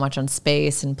out so much on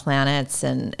space and planets,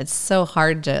 and it's so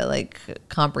hard to like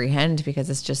comprehend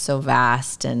because it's just so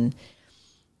vast. And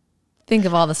think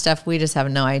of all the stuff we just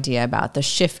have no idea about, the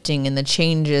shifting and the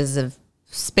changes of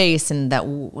space, and that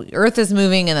Earth is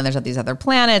moving, and then there's these other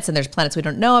planets, and there's planets we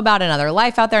don't know about, and other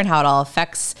life out there, and how it all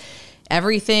affects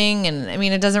everything. And I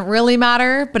mean, it doesn't really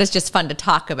matter, but it's just fun to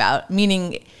talk about,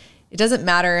 meaning it doesn't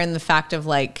matter in the fact of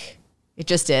like, it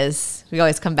just is. We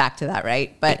always come back to that,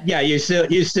 right? But yeah, you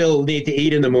still need to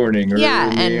eat in the morning or in the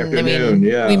afternoon. I mean,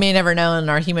 we may never know in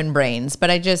our human brains, but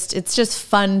it's just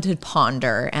fun to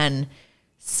ponder, and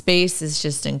space is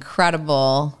just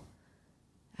incredible.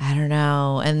 I don't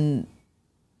know. And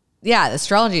yeah,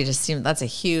 astrology just seems, that's a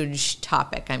huge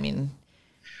topic. I mean,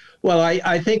 well,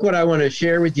 I think what I want to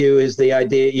share with you is the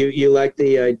idea. You like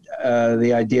the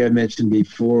idea I mentioned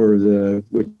before,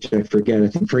 which I forget, I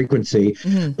think frequency,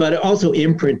 but also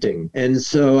imprinting. And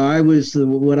so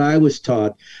what I was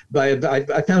taught by,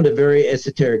 I found a very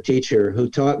esoteric teacher who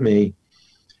taught me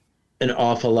an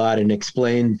awful lot and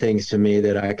explained things to me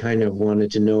that I kind of wanted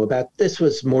to know about. This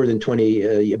was more than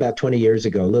about 20 years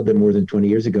ago, a little bit more than 20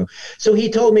 years ago. So he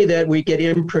told me that we get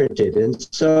imprinted. And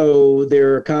so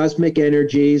there are cosmic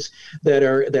energies that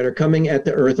are coming at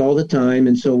the earth all the time.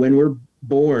 And so when we're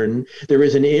born, there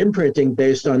is an imprinting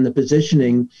based on the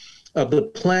positioning of the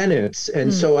planets.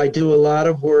 And so I do a lot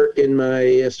of work in my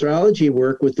astrology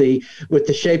work with the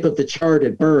shape of the chart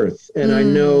at birth. And I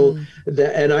know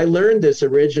that, and I learned this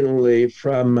originally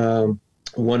from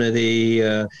one of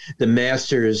the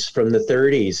masters from the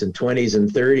 30s and 20s and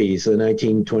 30s, the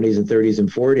 1920s and 30s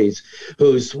and 40s,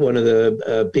 who's one of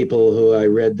the people who I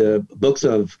read the books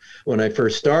of when I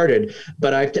first started.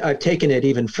 But I've taken it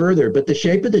even further. But the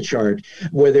shape of the chart,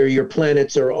 whether your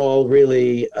planets are all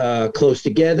really close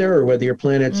together, or whether your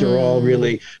planets are all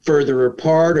really further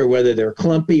apart, or whether they're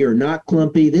clumpy or not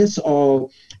clumpy, this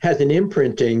all has an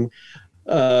imprinting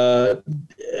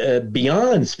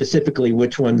beyond specifically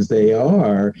which ones they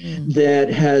are, that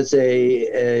has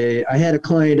I had a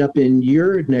client up in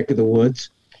your neck of the woods,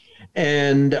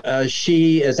 and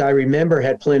she, as I remember,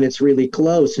 had planets really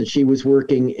close, and she was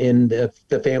working in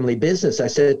the family business. I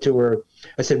said to her,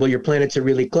 well, your planets are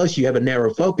really close. You have a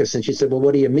narrow focus. And she said, well,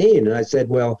 what do you mean? And I said,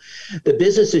 well, the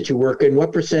business that you work in,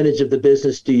 what percentage of the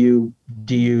business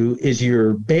is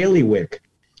your bailiwick?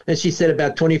 And she said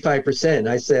about 25%.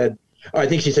 I said, I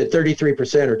think she said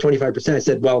 33% or 25%. I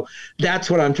said, well, that's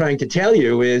what I'm trying to tell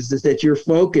you is that your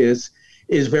focus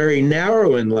is very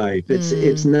narrow in life.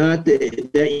 It's not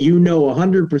that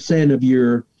 100% of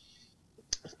your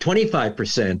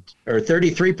 25% or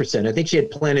 33%. I think she had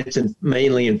planets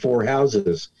mainly in 4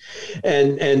 houses.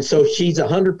 And so she's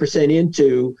 100%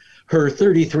 into her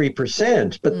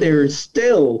 33%, but there's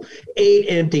still 8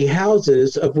 empty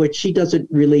houses of which she doesn't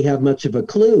really have much of a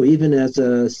clue. Even as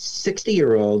a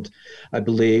 60-year-old, I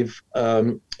believe,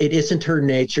 it isn't her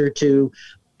nature to,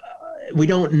 we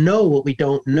don't know what we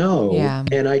don't know. Yeah.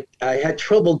 And I had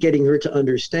trouble getting her to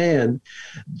understand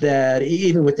that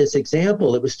even with this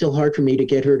example, it was still hard for me to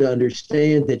get her to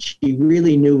understand that she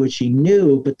really knew what she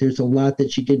knew, but there's a lot that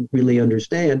she didn't really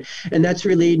understand. And that's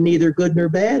really neither good nor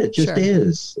bad. It just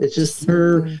is. It's just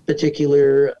her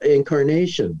particular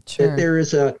incarnation. That there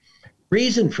is a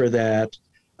reason for that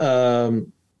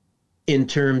in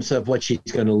terms of what she's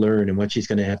going to learn and what she's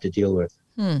going to have to deal with.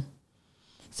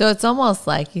 So it's almost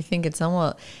like you think it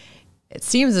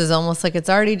seems as almost like it's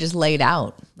already just laid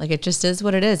out. Like it just is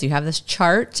what it is. You have this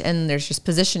chart and there's just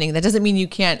positioning. That doesn't mean you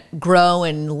can't grow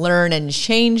and learn and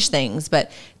change things,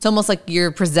 but it's almost like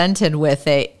you're presented with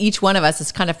it. Each one of us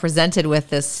is kind of presented with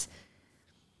this,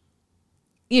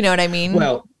 you know what I mean?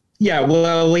 Well, yeah,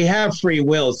 well, we have free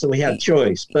will, so we have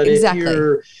choice. But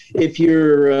exactly. if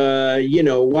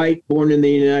you're white, born in the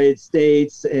United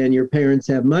States, and your parents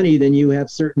have money, then you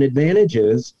have certain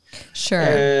advantages.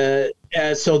 Sure.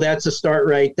 So that's a start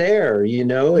right there.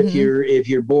 If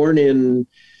you're born in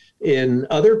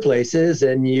other places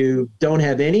and you don't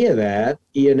have any of that,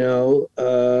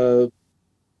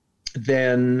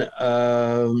 then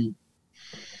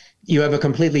you have a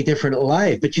completely different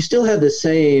life, but you still have the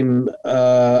same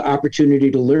opportunity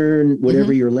to learn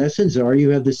whatever your lessons are. You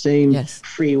have the same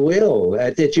free will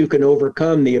that you can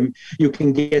overcome you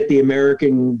can get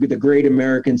the great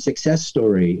American success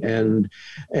story and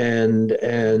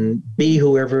be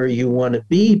whoever you want to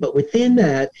be. But within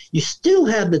that, you still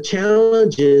have the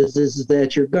challenges is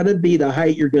that you're going to be the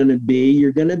height you're going to be.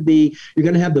 You're going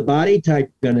to have the body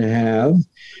type you're going to have.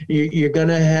 You're going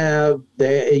to have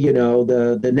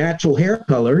the natural hair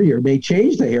color. You may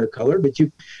change the hair color, but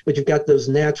you've got those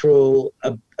natural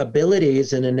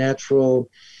abilities and a natural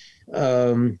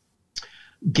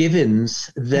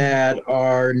givens that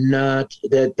are not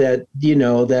that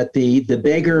the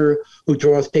beggar who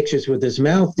draws pictures with his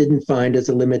mouth didn't find as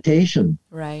a limitation.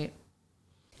 Right.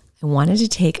 I wanted to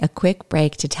take a quick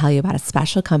break to tell you about a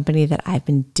special company that I've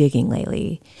been digging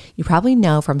lately. You probably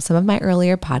know from some of my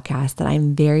earlier podcasts that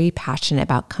I'm very passionate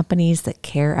about companies that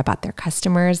care about their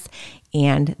customers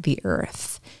and the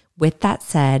earth. With that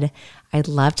said, I'd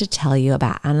love to tell you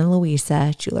about Ana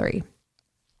Luisa Jewelry.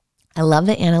 I love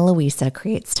that Ana Luisa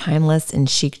creates timeless and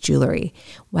chic jewelry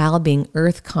while being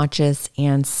earth conscious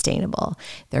and sustainable.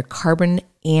 They're carbon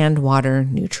and water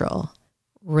neutral.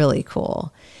 Really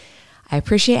cool. I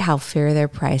appreciate how fair their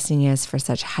pricing is for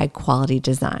such high quality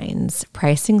designs.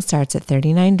 Pricing starts at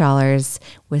 $39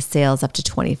 with sales up to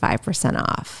 25%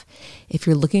 off. If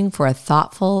you're looking for a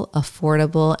thoughtful,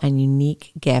 affordable, and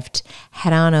unique gift,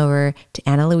 head on over to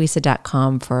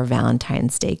analuisa.com for a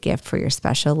Valentine's Day gift for your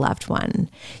special loved one.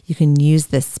 You can use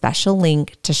this special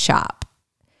link to shop.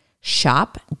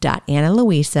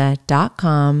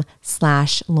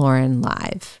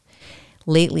 shop.analuisa.com/LaurenLive.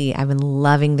 Lately, I've been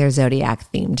loving their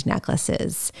Zodiac themed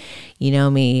necklaces. You know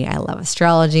me, I love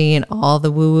astrology and all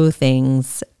the woo-woo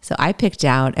things. So I picked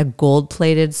out a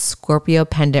gold-plated Scorpio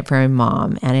pendant for my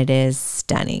mom, and it is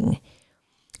stunning.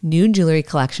 New jewelry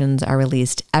collections are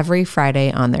released every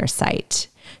Friday on their site.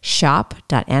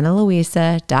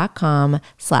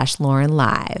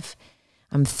 shop.analuisa.com/LaurenLive.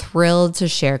 I'm thrilled to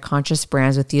share conscious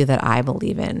brands with you that I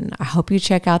believe in. I hope you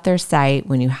check out their site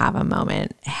when you have a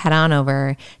moment. Head on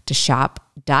over to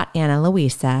shop.analuisa.com/LaurenLive.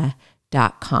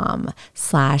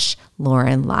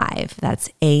 www.analuisa.com/LaurenLive. That's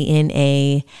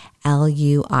ANALUISA,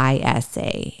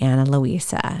 Ana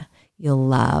Luisa. You'll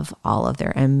love all of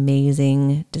their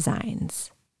amazing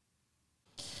designs.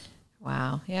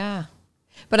 Wow. Yeah.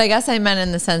 But I guess I meant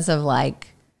in the sense of like,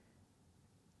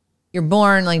 you're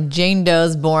born, like Jane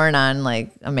Doe's born on,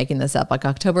 like, I'm making this up, like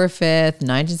October 5th,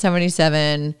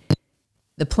 1977.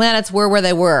 The planets were where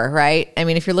they were, right? I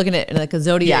mean, if you're looking at it in like a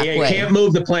zodiac way. You can't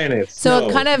move the planets. So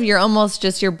kind of you're almost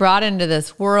just, you're brought into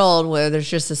this world where there's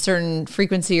just a certain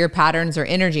frequency or patterns or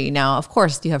energy. Now, of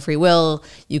course, you have free will,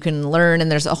 you can learn,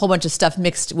 and there's a whole bunch of stuff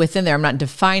mixed within there. I'm not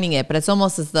defining it, but it's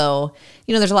almost as though,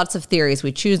 you know, there's lots of theories.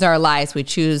 We choose our lives, we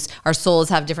choose, our souls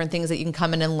have different things that you can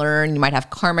come in and learn. You might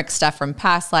have karmic stuff from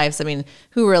past lives. I mean,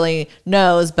 who really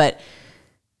knows? But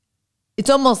it's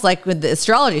almost like with the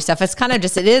astrology stuff, it's kind of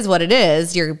just, it is what it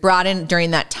is. You're brought in during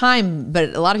that time,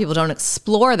 but a lot of people don't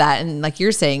explore that. And like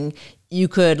you're saying, you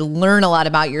could learn a lot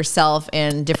about yourself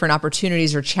and different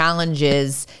opportunities or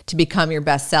challenges to become your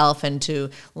best self and to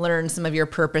learn some of your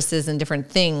purposes and different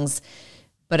things.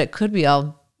 But it could be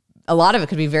a lot of it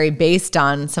could be very based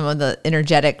on some of the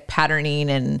energetic patterning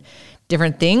and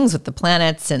different things with the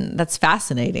planets. And that's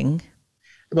fascinating.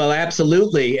 Well,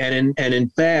 absolutely. And in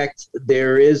fact,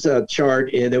 there is a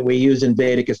chart that we use in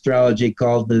Vedic astrology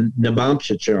called the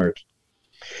Navamsha chart.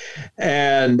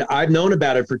 And I've known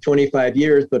about it for 25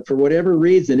 years, but for whatever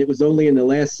reason, it was only in the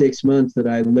last 6 months that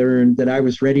I learned that I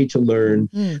was ready to learn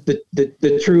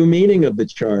the true meaning of the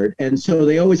chart. And so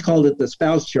they always called it the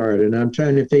spouse chart, and I'm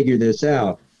trying to figure this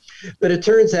out. But it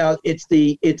turns out it's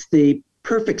the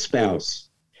perfect spouse.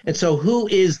 And so who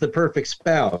is the perfect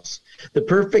spouse? The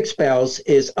perfect spouse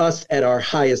is us at our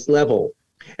highest level.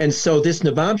 And so this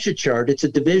Navamsha chart, it's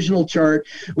a divisional chart,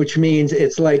 which means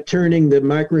it's like turning the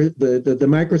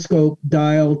microscope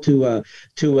dial to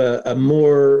a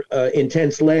more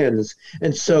intense lens.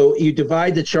 And so you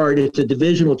divide the chart, it's a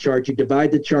divisional chart, you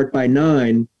divide the chart by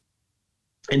 9.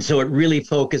 And so it really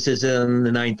focuses on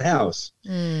the 9th house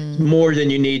more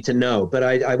than you need to know. But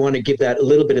I want to give that a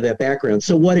little bit of that background.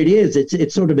 So what it is,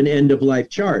 it's sort of an end of life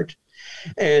chart,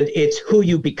 and it's who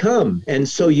you become. And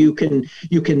so you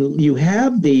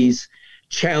have these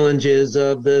challenges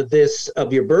of this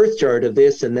of your birth chart, of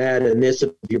this and that and this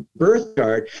of your birth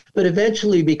chart, but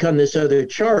eventually become this other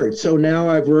chart. So now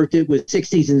I've worked it with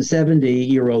 60s and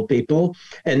 70-year-old people,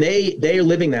 and they're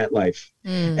living that life.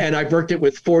 And I've worked it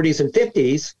with 40s and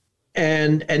 50s,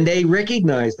 and they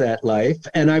recognize that life.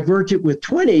 And I've worked it with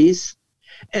 20s,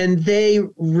 and they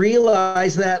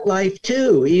realize that life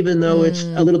too, even though it's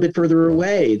a little bit further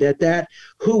away. That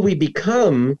who we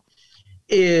become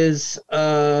is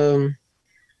an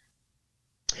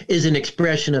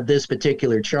expression of this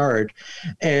particular chart,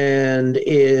 and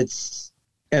it's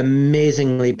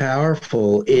amazingly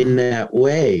powerful in that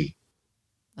way.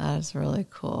 That's really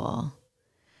cool.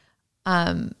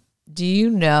 Do you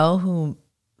know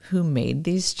who made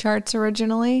these charts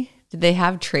originally? Did they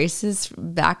have traces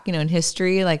back, in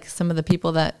history, like some of the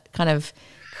people that kind of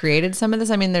created some of this?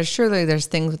 I mean, there's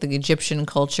things with the Egyptian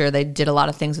culture. They did a lot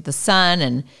of things with the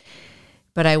sun,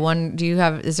 but I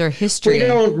wonder, is there history? We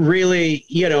don't really,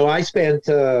 I spent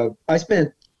a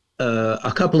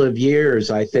couple of years,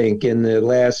 I think, in the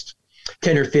last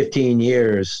 10 or 15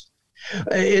 years,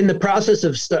 in the process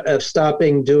of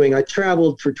stopping doing. I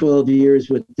traveled for 12 years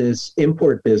with this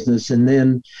import business, and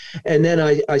then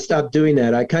I stopped doing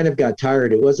that. I kind of got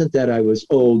tired. It wasn't that I was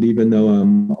old, even though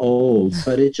I'm old,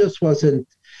 but it just wasn't.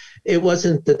 It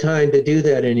wasn't the time to do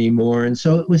that anymore. And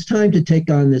so it was time to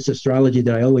take on this astrology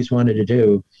that I always wanted to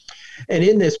do. And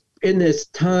in this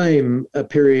time, a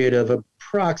period of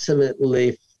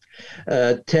approximately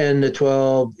 10 to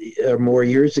 12 or more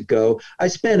years ago, I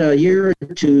spent a year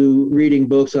or two reading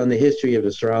books on the history of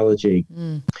astrology.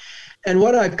 And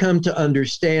what I've come to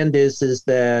understand is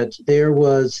that there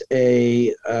was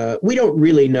we don't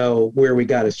really know where we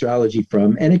got astrology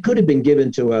from, and it could have been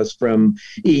given to us from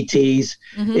ETs.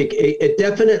 It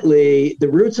definitely, the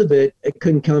roots of it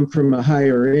can come from a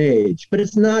higher age, but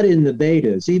it's not in the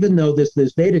Vedas, even though this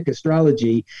Vedic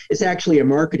astrology is actually a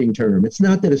marketing term. It's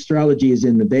not that astrology is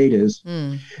in the Vedas.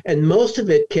 And most of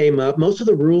it came up, most of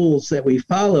the rules that we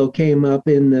follow came up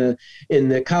in the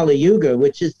Kali Yuga,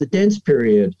 which is the dense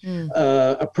period.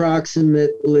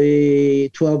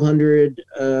 Approximately 1,200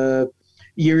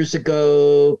 years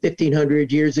ago,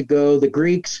 1,500 years ago, the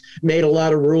Greeks made a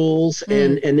lot of rules,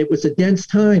 and it was a dense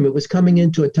time. It was coming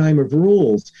into a time of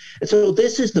rules. And so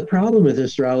this is the problem with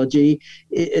astrology,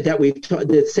 that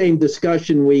the same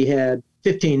discussion we had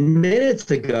 15 minutes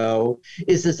ago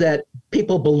is that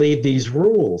people believe these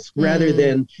rules rather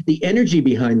than the energy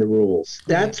behind the rules.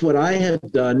 That's what I have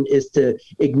done, is to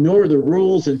ignore the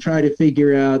rules and try to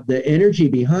figure out the energy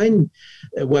behind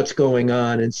what's going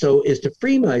on. And so is to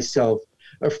free myself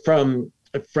from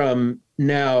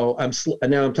now I'm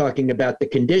talking about the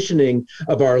conditioning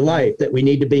of our life, that we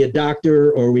need to be a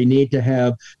doctor, or we need to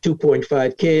have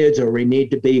 2.5 kids, or we need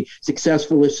to be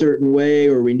successful a certain way,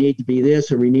 or we need to be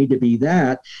this, or we need to be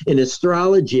that. In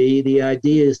astrology, the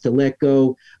idea is to let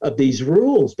go of these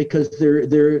rules, because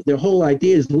their whole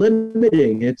idea is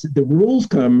limiting. It's the rules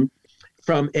come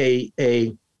from a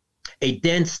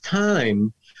dense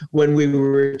time when we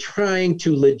were trying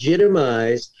to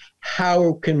legitimize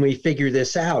how can we figure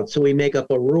this out? So we make up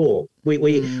a rule.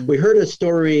 We heard a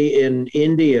story in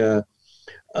India.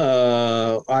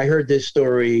 I heard this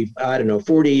story, I don't know,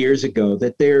 40 years ago,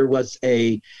 that there was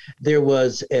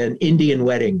an Indian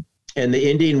wedding. And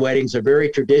the Indian weddings are very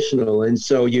traditional, and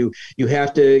so you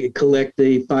have to collect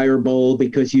the fire bowl,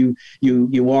 because you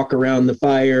walk around the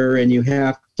fire, and you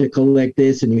have to collect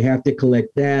this and you have to collect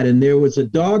that. And there was a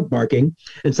dog barking,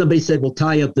 and somebody said, well,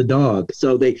 tie up the dog.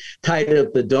 So they tied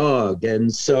up the dog.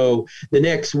 And so the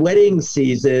next wedding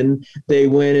season, they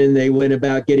went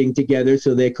about getting together.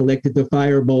 So they collected the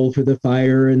fire bowl for the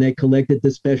fire, and they collected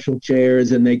the special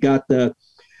chairs, and they got the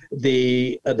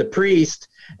priest.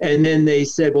 And then they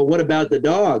said, well, what about the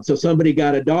dog? So somebody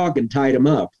got a dog and tied him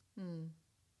up.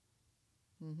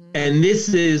 And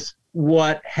this is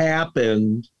what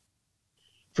happened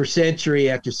for century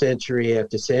after century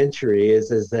after century, is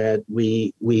that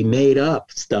we made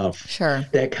up stuff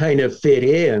that kind of fit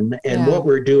in. And what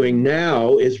we're doing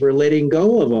now is we're letting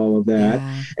go of all of that.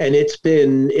 And it's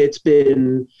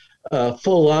been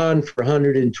full on for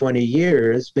 120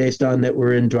 years, based on that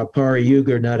we're in Dwapara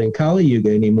Yuga, not in Kali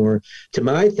Yuga anymore, to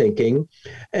my thinking.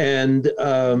 And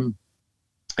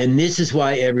this is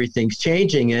why everything's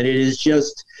changing. And it is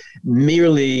just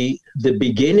merely the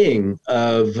beginning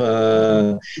of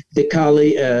the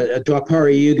Kali.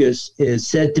 Dwapara Yuga is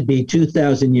said to be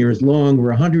 2,000 years long.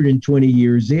 We're 120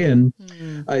 years in.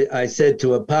 I said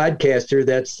to a podcaster,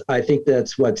 I think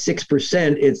that's what,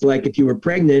 6%. It's like if you were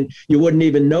pregnant, you wouldn't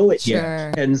even know it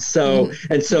yet. And so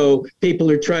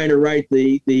people are trying to write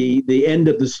the end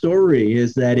of the story,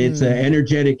 is that it's an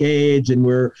energetic age, and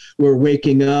we're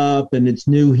waking up, and it's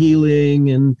new healing,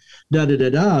 and da da da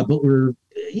da. But we're,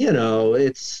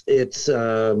 it's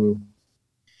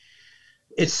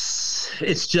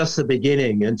just the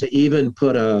beginning. And to even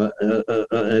put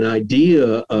an idea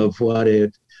of what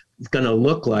it's going to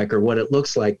look like, or what it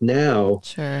looks like now,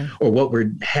 or what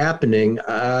we're happening,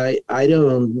 I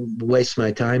don't waste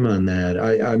my time on that.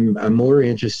 I'm more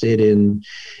interested in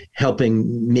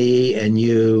helping me and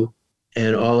you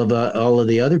and all of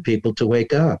the other people to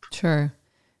wake up.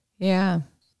 Yeah,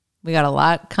 we got a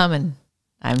lot coming,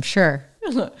 I'm sure.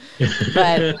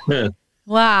 But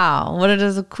wow, what it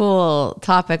is a cool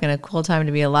topic and a cool time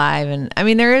to be alive. And I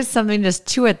mean, there is something just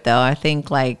to it, though. I think,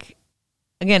 like,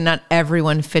 again, not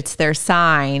everyone fits their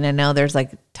sign. I know there's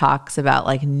like talks about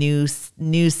like new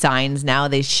signs now.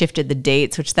 They shifted the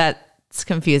dates, which that's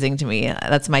confusing to me.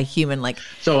 That's my human like.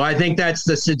 So I think that's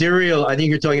the sidereal. I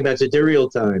think you're talking about sidereal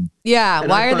time. Yeah.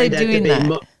 Why are they doing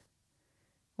that?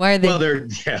 Why are they?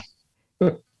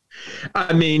 Well,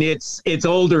 I mean, it's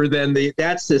older than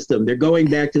that system. They're going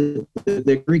back to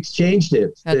the Greeks changed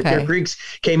it. The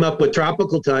Greeks came up with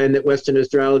tropical time that Western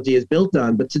astrology is built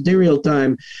on, but sidereal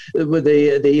time,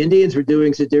 the Indians were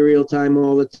doing sidereal time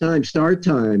all the time, star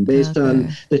time, based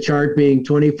on the chart being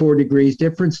 24 degrees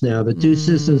difference now. The two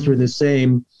systems were the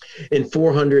same in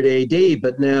 400 AD,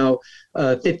 but now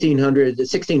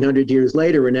 1600 years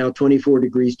later, we're now 24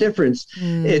 degrees difference.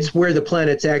 It's where the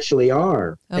planets actually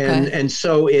are. And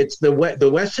so it's the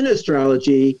Western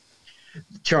astrology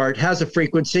chart has a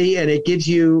frequency, and it gives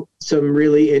you some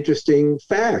really interesting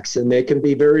facts, and they can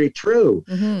be very true.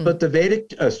 But the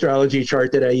Vedic astrology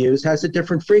chart that I use has a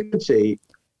different frequency.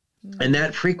 And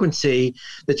that frequency,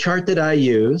 the chart that I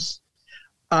use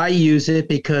it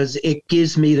because it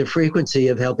gives me the frequency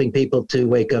of helping people to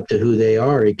wake up to who they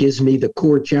are. It gives me the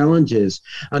core challenges.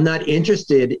 I'm not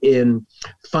interested in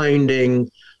finding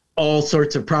all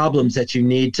sorts of problems that you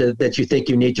think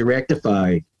you need to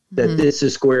rectify. That this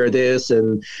is square this,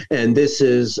 and this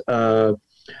is and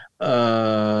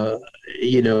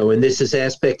this is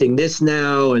aspecting this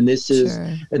now, and this is,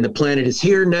 and the planet is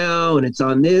here now, and it's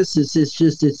on this. It's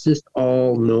just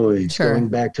all noise. Going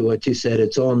back to what you said,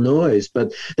 it's all noise.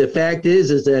 But the fact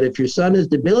is that if your sun is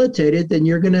debilitated, then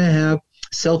you're going to have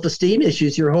self-esteem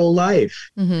issues your whole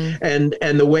life. And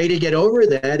the way to get over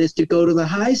that is to go to the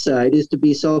high side, is to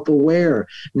be self-aware,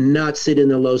 not sit in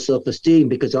the low self-esteem,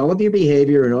 because all of your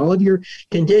behavior and all of your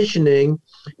conditioning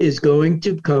is going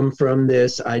to come from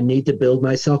this. I need to build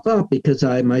myself up because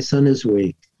my son is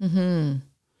weak. Good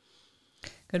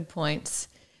points.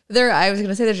 I was going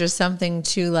to say there's just something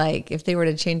to, like, if they were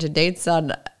to change the dates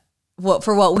on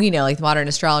for what we know, like the modern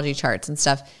astrology charts and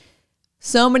stuff,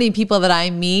 so many people that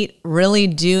I meet really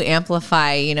do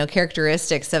amplify, you know,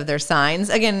 characteristics of their signs.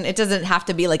 Again, it doesn't have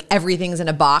to be like everything's in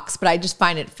a box, but I just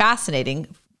find it fascinating.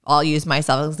 I'll use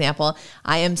myself as an example.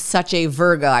 I am such a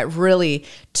Virgo. I really,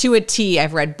 to a T,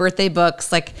 I've read birthday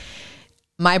books, like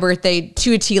my birthday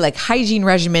to a T, like hygiene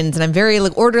regimens, and I'm very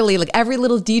like orderly, like every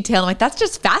little detail. I'm like, that's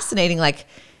just fascinating. Like,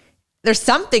 there's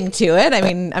something to it. I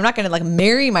mean, I'm not going to like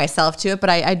marry myself to it, but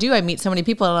I meet so many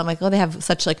people and I'm like, oh, they have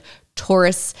such like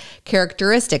Taurus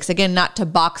characteristics. Again, not to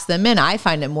box them in. I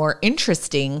find it more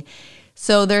interesting.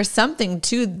 So there's something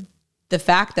to the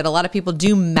fact that a lot of people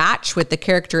do match with the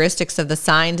characteristics of the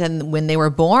signs and when they were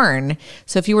born.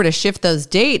 So if you were to shift those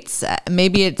dates,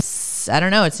 maybe it's, I don't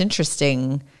know, it's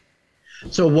interesting.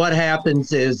 So what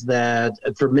happens is that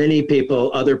for many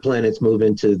people, other planets move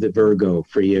into the Virgo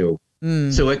for you.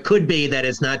 So it could be that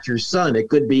it's not your sun. It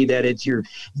could be that it's your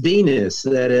Venus,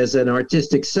 that as an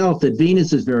artistic self, that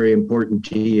Venus is very important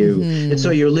to you. And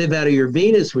so you live out of your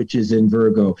Venus, which is in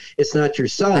Virgo. It's not your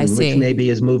sun, which maybe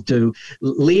has moved to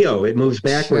Leo. It moves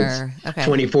backwards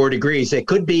 24 degrees. It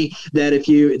could be that if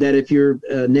your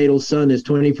natal sun is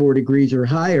 24 degrees or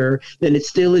higher, then it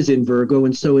still is in Virgo.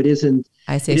 And so it isn't.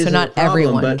 I see. So not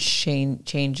everyone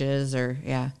changes or,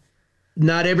 yeah.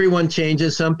 Not everyone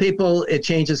changes. Some people, it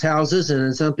changes houses, and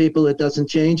in some people, it doesn't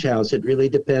change house. It really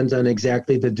depends on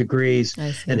exactly the degrees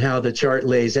and how the chart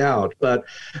lays out. But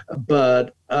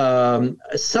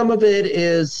some of it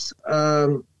is,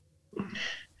 well,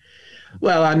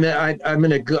 I'm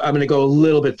gonna go a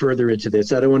little bit further into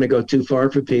this. I don't want to go too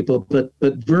far for people, but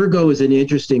Virgo is an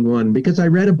interesting one because I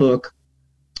read a book.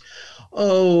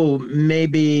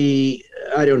 Maybe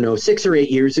I don't know, 6 or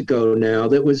 8 years ago now.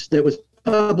 That was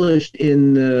published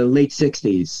in the late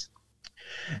 60s.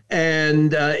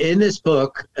 And in this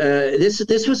book,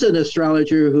 this was an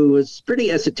astrologer who was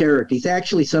pretty esoteric. He's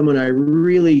actually someone I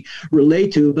really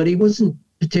relate to, but he wasn't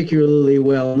particularly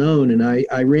well known. And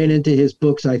I ran into his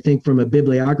books, I think, from a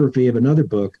bibliography of another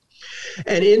book.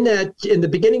 And in the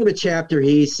beginning of a chapter,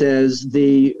 he says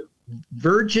the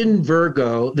Virgin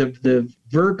Virgo, the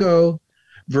Virgo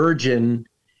Virgin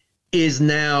is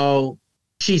now,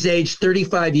 she's aged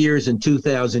 35 years and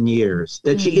 2,000 years,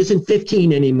 that she isn't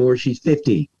 15 anymore, she's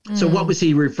 50. So what was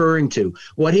he referring to?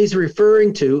 What he's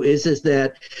referring to is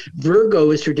that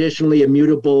Virgo is traditionally a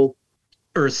mutable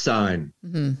earth sign.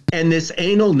 And this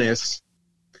analness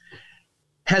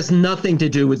has nothing to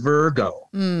do with Virgo.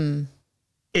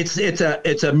 It's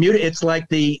like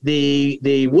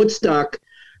the Woodstock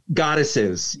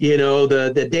goddesses, you know,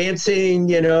 the dancing,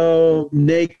 you know,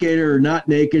 naked or not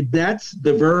naked. That's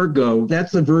the Virgo.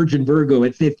 That's the Virgin Virgo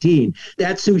at 15.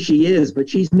 That's who she is. But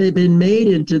she's been made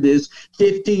into this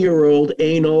 50-year-old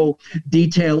anal,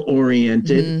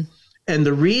 detail-oriented. And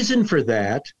the reason for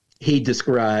that, he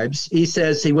describes, he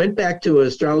says he went back to an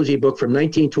astrology book from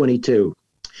 1922.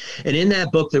 And in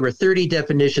that book, there were 30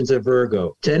 definitions of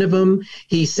Virgo. 10 of them,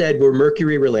 he said, were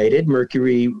Mercury related,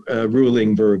 Mercury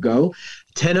ruling Virgo.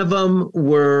 10 of them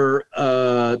were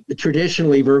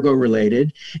traditionally Virgo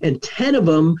related, and 10 of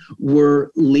them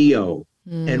were Leo.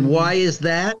 And why is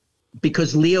that?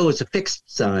 Because Leo is a fixed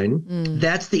sign.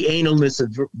 That's the analness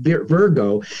of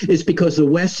Virgo, is because the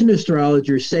Western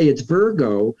astrologers say it's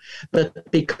Virgo,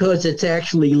 but because it's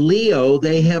actually Leo,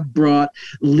 they have brought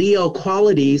Leo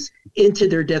qualities into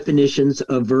their definitions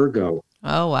of Virgo.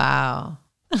 Oh, wow.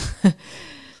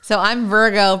 So I'm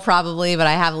Virgo probably, but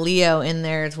I have Leo in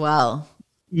there as well.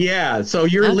 Yeah, so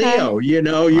you're Leo, you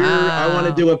know, I want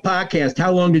to do a podcast.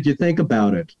 How long did you think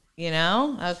about it? You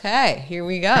know? Okay, here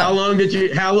we go. How long did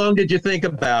you think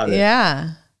about it?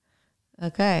 Yeah.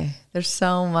 Okay. There's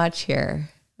so much here.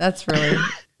 That's really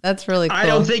cool. I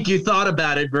don't think you thought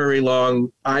about it very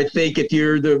long. I think if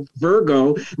you're the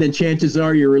Virgo, then chances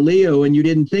are you're a Leo and you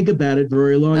didn't think about it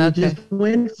very long. You just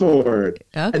went for it.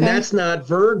 Okay. And that's not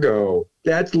Virgo.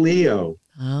 That's Leo.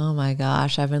 Oh my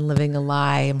gosh. I've been living a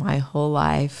lie my whole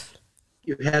life.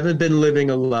 You haven't been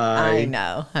living a lie. I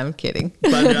know. I'm kidding.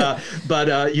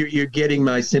 But you're getting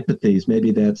my sympathies.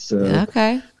 Maybe that's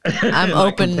okay. I'm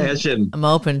open. Compassion. I'm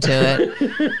open to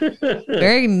it.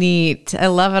 Very neat. I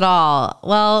love it all.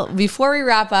 Well, before we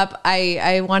wrap up,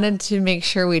 I wanted to make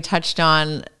sure we touched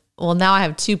on well, now I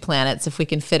have 2 planets if we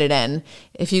can fit it in.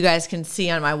 If you guys can see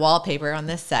on my wallpaper on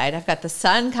this side, I've got the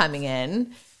sun coming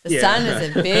in. The sun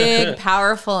is a big,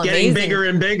 powerful, getting amazing, bigger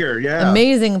and bigger. Yeah.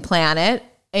 amazing planet.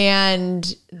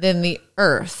 And then the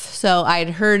Earth. So I'd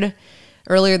heard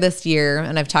earlier this year,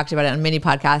 and I've talked about it on many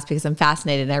podcasts because I'm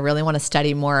fascinated and I really want to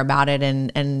study more about it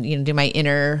and you know, do my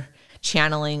inner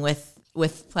channeling with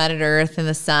planet Earth and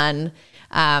the sun,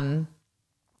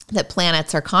 that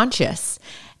planets are conscious.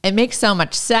 It makes so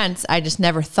much sense. I just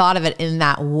never thought of it in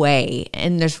that way.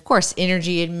 And there's, of course,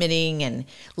 energy emitting and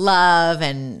love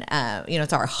and, you know,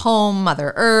 it's our home,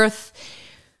 Mother Earth.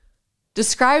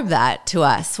 Describe that to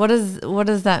us. What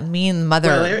does that mean,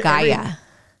 Mother Gaia?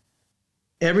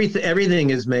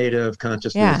 Everything is made of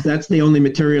consciousness. Yeah. That's the only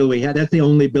material we have. That's the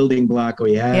only building block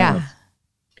we have. Yeah.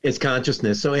 It's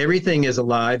consciousness. So everything is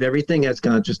alive. Everything has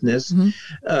consciousness.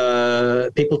 Mm-hmm.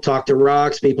 People talk to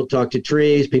rocks. People talk to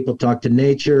trees. People talk to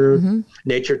nature. Mm-hmm.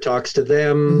 Nature talks to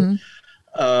them.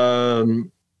 Mm-hmm.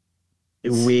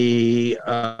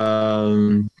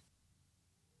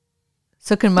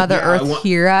 So can Mother Earth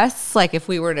hear us? Like if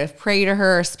we were to pray to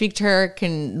her or speak to her,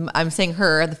 I'm saying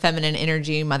her, the feminine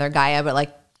energy, Mother Gaia, but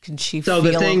like, can she feel?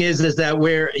 So the thing is that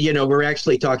we're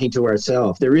actually talking to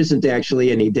ourselves. There isn't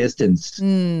actually any distance.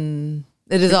 It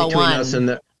is all one. Us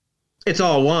and it's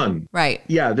all one. Right.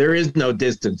 Yeah, there is no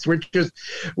distance. We're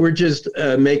just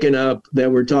making up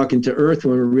that we're talking to Earth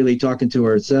when we're really talking to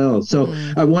ourselves. So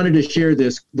I wanted to share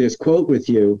this quote with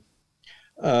you.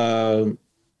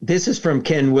 This is from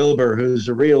Ken Wilber, who's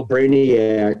a real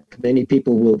brainiac. Many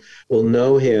people will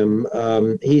know him.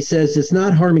 He says, it's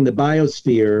not harming the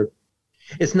biosphere.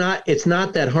 It's not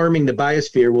that harming the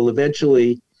biosphere will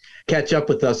eventually catch up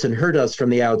with us and hurt us from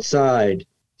the outside.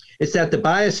 It's that the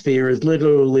biosphere is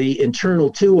literally internal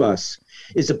to us,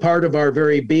 is a part of our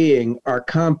very being, our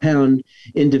compound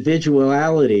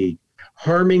individuality.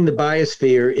 Harming the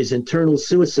biosphere is internal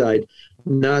suicide,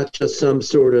 not just some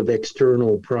sort of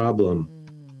external problem.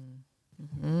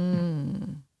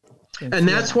 And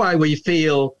that's why we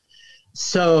feel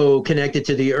so connected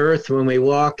to the earth when we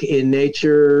walk in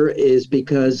nature, is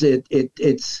because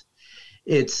it's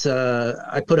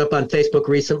I put up on Facebook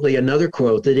recently another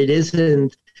quote that it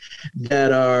isn't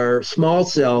that our small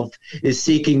self is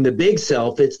seeking the big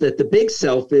self, it's that the big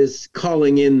self is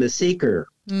calling in the seeker,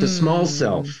 the small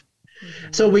self.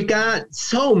 So we got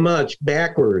so much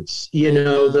backwards,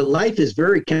 that life is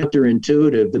very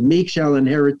counterintuitive. The meek shall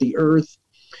inherit the earth.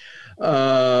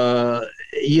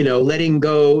 Letting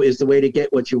go is the way to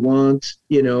get what you want,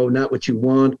 not what you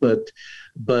want, but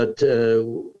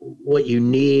what you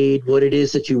need, what it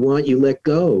is that you want, you let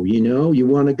go. You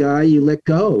want a guy, you let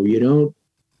go.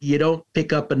 You don't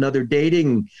pick up another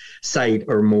dating site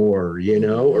or more,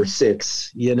 or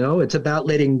 6, it's about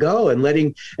letting go and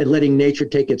letting nature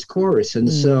take its course.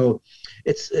 And so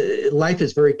it's life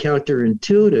is very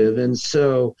counterintuitive. And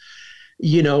so,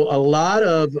 a lot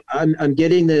of, I'm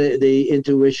getting the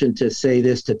intuition to say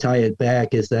this, to tie it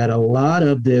back, is that a lot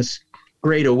of this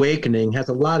great awakening has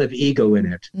a lot of ego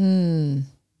in it.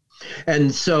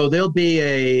 And so there'll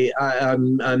be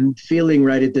I'm feeling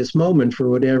right at this moment, for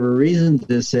whatever reason,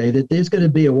 to say that there's going to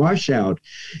be a washout,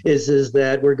 is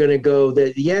that we're going to go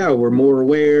that, we're more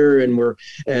aware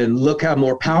and look how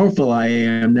more powerful I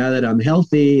am now that I'm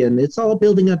healthy, and it's all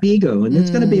building up ego, and it's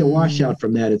going to be a washout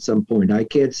from that at some point. I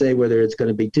can't say whether it's going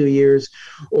to be 2 years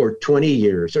or 20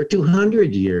 years or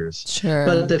 200 years. Sure.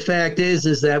 But the fact is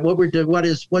that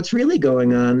what's really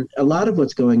going on, a lot of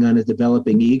what's going on is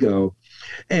developing ego.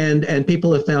 And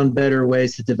people have found better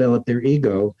ways to develop their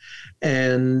ego,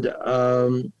 and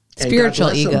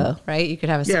spiritual ego, right? You could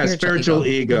have a spiritual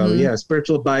ego. Yeah,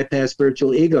 spiritual bypass,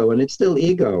 spiritual ego, and it's still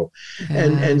ego.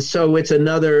 And so it's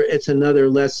another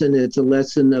lesson. It's a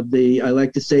lesson of I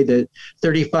like to say that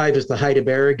 35 is the height of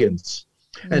arrogance.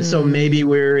 And so maybe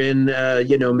we're in,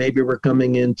 maybe we're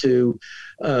coming into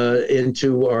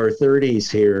our 30s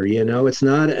here.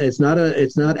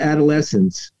 It's not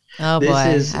adolescence. Oh boy,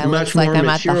 I look like I'm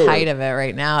mature. At the height of it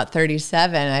right now at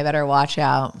 37. I better watch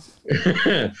out.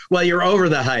 Well, you're over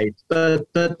the height,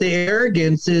 but the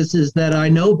arrogance is that I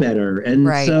know better, and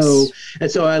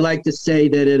so I like to say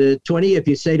that at a 20, if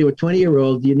you say to a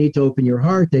 20-year-old you need to open your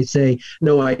heart, they say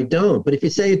no, I don't. But if you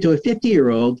say it to a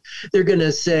 50-year-old, they're going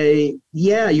to say,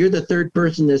 yeah, you're the third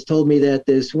person that's told me that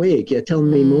this week. Yeah, tell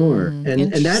me more.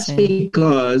 And that's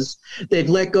because they've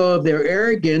let go of their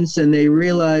arrogance and they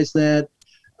realize that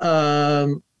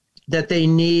they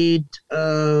need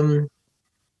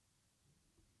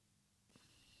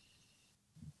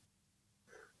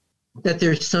that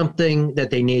there's something that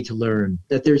they need to learn,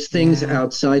 that there's things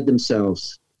outside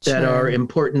themselves that are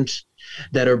important,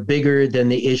 that are bigger than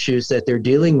the issues that they're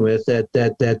dealing with,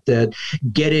 that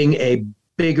getting a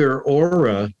bigger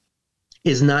aura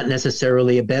is not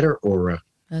necessarily a better aura.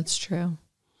 That's true.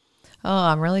 Oh,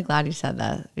 I'm really glad you said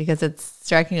that, because it's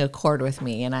striking a chord with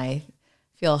me, and I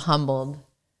feel humbled,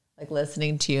 like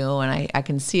listening to you, and I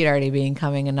can see it already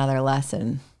becoming another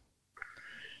lesson.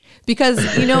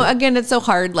 Because, you know, again, it's so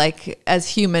hard, like as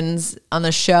humans on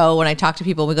the show, when I talk to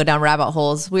people, we go down rabbit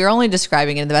holes. We're only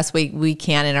describing it in the best way we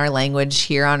can in our language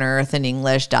here on earth, in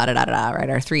English, right?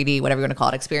 Our 3D, whatever you want to call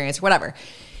it, experience, whatever.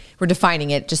 We're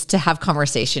defining it just to have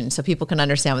conversation so people can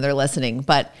understand when they're listening.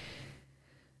 But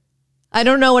I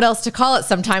don't know what else to call it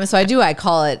sometimes. So I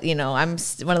call it, you know, I'm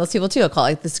one of those people too. I call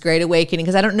it this great awakening,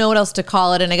 because I don't know what else to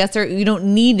call it. And I guess you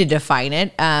don't need to define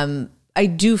it. I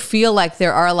do feel like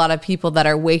there are a lot of people that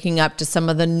are waking up to some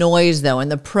of the noise, though, and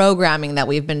the programming that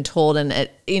we've been told. And,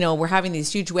 you know, we're having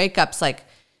these huge wake ups, like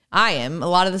I am. A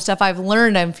lot of the stuff I've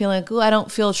learned, I'm feeling like, oh, I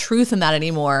don't feel truth in that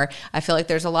anymore. I feel like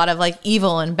there's a lot of like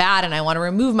evil and bad, and I want to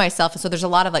remove myself. And so there's a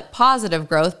lot of like positive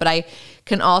growth, but I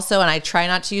can also, and I try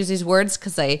not to use these words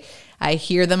because I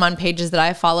hear them on pages that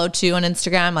I follow too on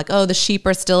Instagram, like, oh, the sheep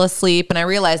are still asleep. And I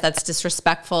realize that's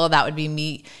disrespectful. That would be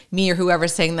me or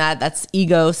whoever's saying that. That's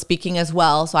ego speaking as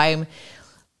well. So I'm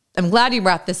glad you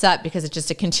brought this up, because it's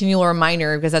just a continual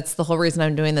reminder, because that's the whole reason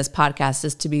I'm doing this podcast,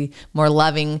 is to be more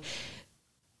loving,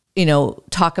 you know,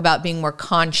 talk about being more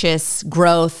conscious,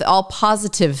 growth, all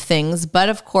positive things. But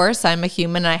of course, I'm a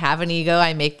human. I have an ego.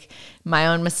 I make my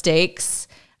own mistakes.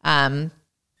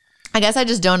 I guess I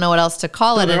just don't know what else to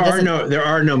call it. There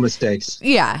are no mistakes.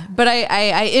 Yeah. But I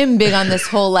am big on this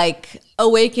whole like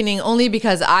awakening, only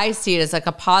because I see it as like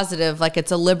a positive, like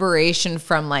it's a liberation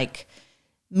from like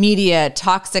media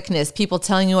toxicness, people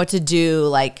telling you what to do,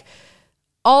 like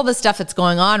all the stuff that's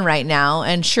going on right now.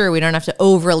 And sure, we don't have to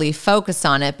overly focus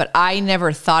on it, but I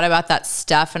never thought about that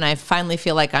stuff. And I finally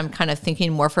feel like I'm kind of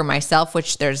thinking more for myself,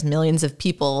 which there's millions of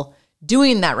people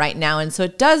doing that right now. And so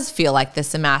it does feel like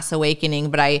this mass awakening,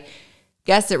 but I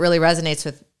guess it really resonates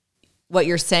with what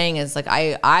you're saying, is like,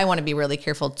 I want to be really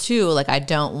careful too. Like, I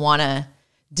don't want to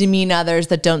demean others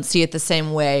that don't see it the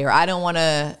same way, or I don't want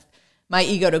my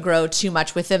ego to grow too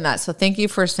much within that. So thank you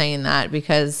for saying that,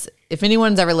 because if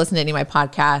anyone's ever listened to any of my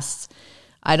podcasts,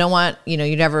 I don't want, you know,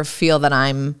 you never feel that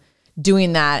I'm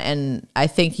doing that. And I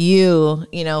thank you,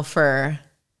 you know, for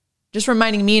just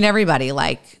reminding me and everybody,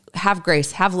 like, have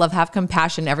grace, have love, have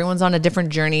compassion. Everyone's on a different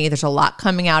journey. There's a lot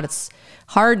coming out. It's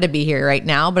hard to be here right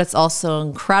now, but it's also an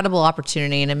incredible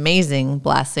opportunity, an amazing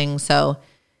blessing. So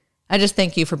I just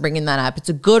thank you for bringing that up. It's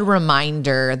a good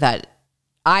reminder that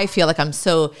I feel like I'm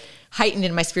so heightened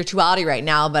in my spirituality right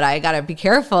now, but I got to be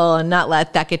careful and not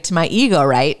let that get to my ego,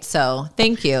 right? So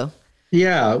thank you.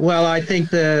 Yeah, well, I think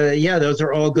those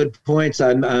are all good points.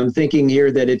 I'm thinking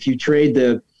here that if you trade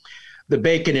the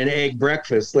bacon and egg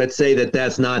breakfast, let's say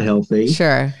that's not healthy.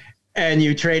 Sure. And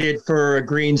you trade it for a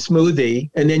green smoothie,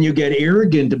 and then you get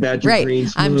arrogant about your green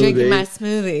smoothie. I'm drinking my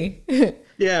smoothie.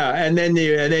 Yeah, and then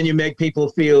you make people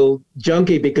feel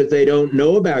junky because they don't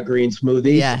know about green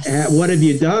smoothies. Yes. What have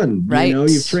you done? Right. You know,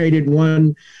 you've traded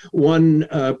one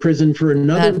prison for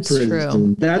another That's prison.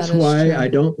 true. That's that why true. I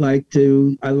don't like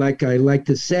to. I like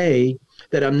to say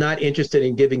that I'm not interested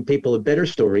in giving people a better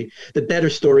story. The better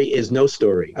story is no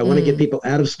story. I want to get people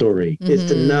out of story. Is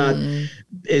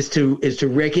to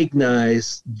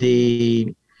recognize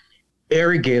the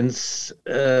arrogance,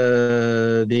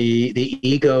 the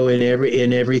ego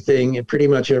in everything, and pretty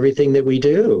much everything that we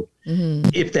do,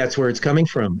 if that's where it's coming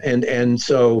from. And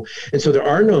so there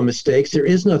are no mistakes. There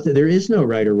is nothing. There is no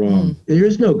right or wrong. There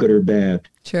is no good or bad.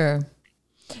 Sure.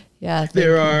 Yeah.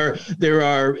 There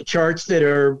are charts that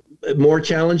are more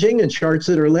challenging and charts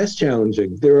that are less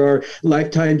challenging. There are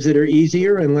lifetimes that are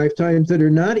easier and lifetimes that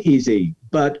are not easy.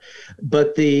 But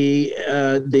the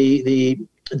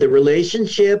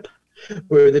relationship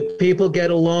where the people get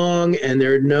along and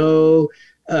and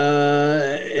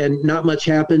not much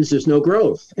happens, there's no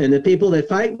growth. And the people that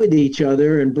fight with each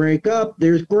other and break up,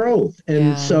 there's growth.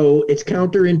 And so it's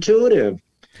counterintuitive.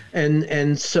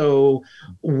 And so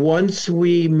once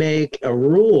we make a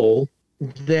rule,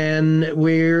 then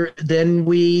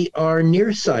we are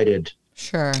nearsighted.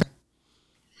 Sure.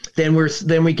 Then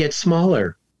we get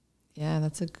smaller. Yeah,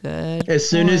 that's a good As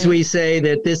soon as we say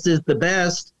that this is the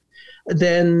best,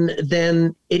 then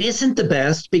it isn't the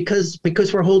best because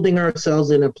we're holding ourselves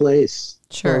in a place.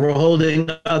 Sure. Or we're holding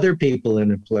other people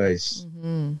in a place.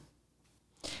 Mm-hmm.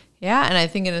 Yeah, and I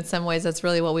think in some ways that's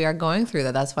really what we are going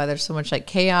through. That's why there's so much like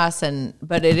chaos,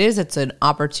 but it's an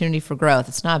opportunity for growth.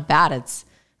 It's not bad. It's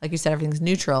like you said, everything's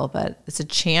neutral, but it's a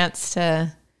chance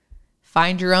to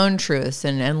find your own truths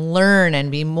and learn and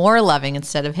be more loving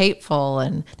instead of hateful.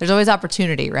 And there's always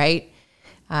opportunity, right?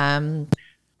 Where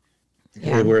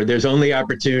there's only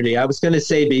opportunity. I was going to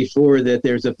say before that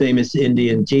there's a famous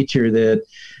Indian teacher that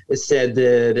said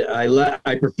that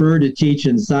I prefer to teach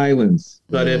in silence,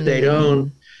 but if they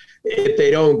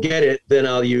don't get it, then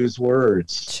I'll use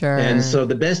words. Sure. And so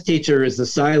the best teacher is the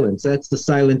silence. That's the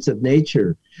silence of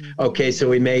nature. Okay, so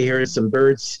we may hear some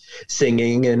birds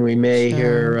singing, and we may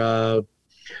hear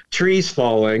trees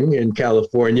falling in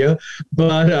California,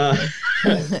 but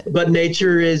but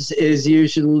nature is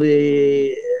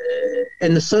usually,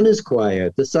 and the sun is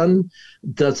quiet. The sun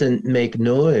doesn't make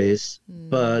noise,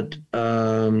 but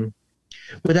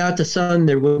without the sun,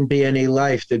 there wouldn't be any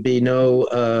life. There'd be no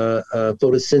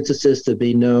photosynthesis. There'd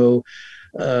be no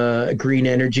green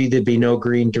energy. There'd be no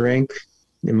green drink.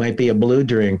 It might be a blue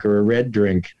drink or a red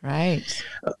drink. Right.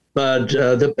 But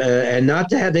and not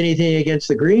to have anything against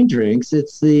the green drinks,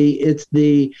 it's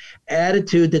the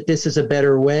attitude that this is a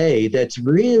better way that's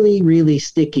really, really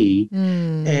sticky.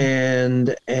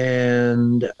 And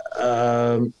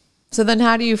so then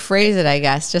how do you phrase it, I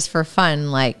guess, just for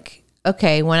fun? Like,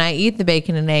 okay, when I eat the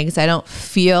bacon and eggs, I don't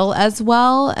feel as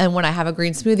well. And when I have a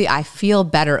green smoothie, I feel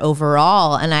better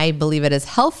overall. And I believe it is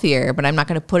healthier, but I'm not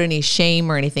going to put any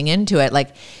shame or anything into it.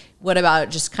 Like, what about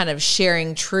just kind of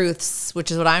sharing truths, which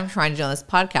is what I'm trying to do on this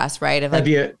podcast, right? Of like,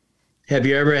 have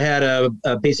you ever had a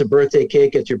piece of birthday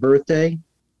cake at your birthday?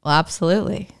 Well,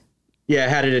 absolutely. Yeah.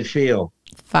 How did it feel?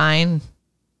 Fine.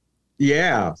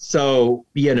 Yeah. So,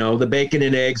 the bacon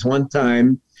and eggs one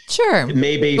time. Sure.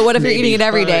 Maybe. But what if you're eating it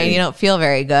every day and you don't feel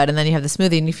very good, and then you have the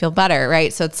smoothie and you feel better,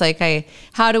 right? So it's like,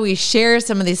 how do we share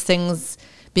some of these things,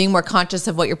 being more conscious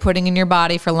of what you're putting in your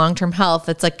body for long-term health?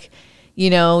 It's like, we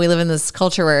live in this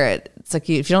culture where it's like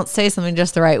if you don't say something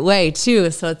just the right way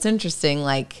too. So it's interesting,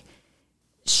 like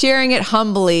sharing it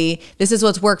humbly. This is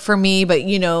what's worked for me, but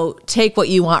take what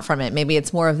you want from it. Maybe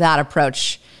it's more of that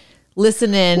approach.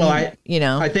 Listen in, well, I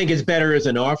think it's better as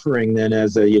an offering than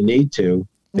as a you need to.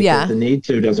 Because the need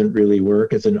to doesn't really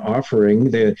work as an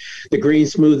offering. The green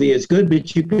smoothie is good,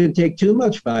 but you can take too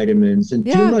much vitamins and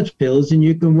too much pills, and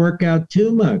you can work out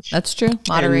too much. That's true.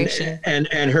 Moderation. And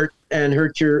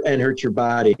hurt your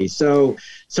body. So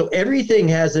everything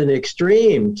has an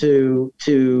extreme to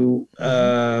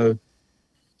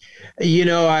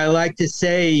I like to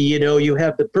say, you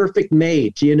have the perfect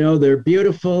mate, they're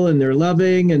beautiful and they're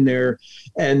loving and they,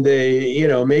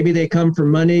 maybe they come for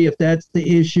money if that's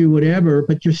the issue, whatever,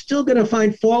 but you're still going to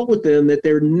find fault with them that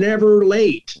they're never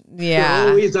late. Yeah.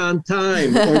 They're always on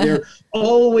time, or they're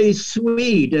always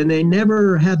sweet and they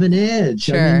never have an edge.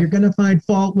 Sure. I mean, you're going to find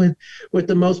fault with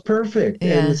the most perfect.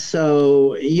 Yeah. And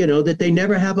so, that they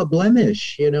never have a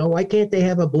blemish, why can't they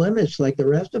have a blemish like the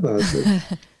rest of us?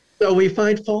 So we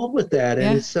find fault with that.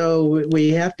 And so we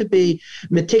have to be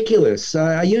meticulous.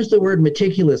 I use the word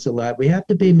meticulous a lot. We have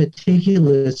to be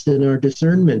meticulous in our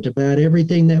discernment about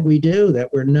everything that we do,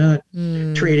 that we're not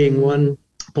trading one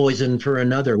poison for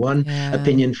another, one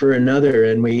opinion for another,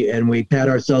 and we pat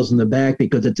ourselves in the back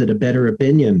because it's a better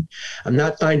opinion. I'm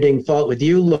not finding fault with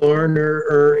you, Lauren,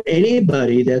 or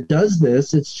anybody that does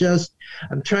this. It's just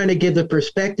I'm trying to give the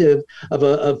perspective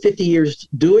of 50 years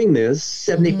doing this,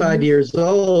 75 years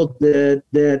old,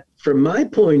 that from my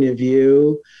point of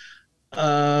view,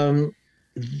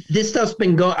 this stuff's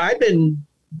been going. I've been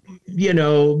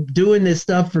doing this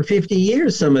stuff for 50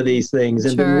 years, some of these things,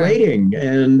 and been waiting.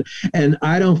 And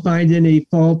I don't find any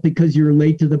fault because you're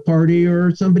late to the party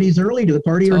or somebody's early to the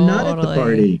party or not at the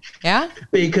party. Yeah.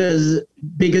 Because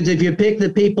if you pick the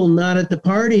people not at the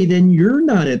party, then you're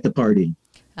not at the party.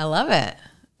 I love it.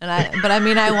 But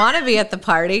I want to be at the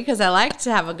party because I like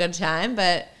to have a good time,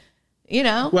 but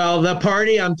Well, the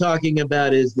party I'm talking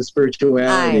about is the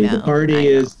spirituality. The party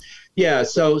is. Yeah,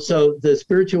 so the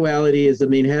spirituality is,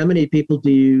 how many people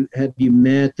have you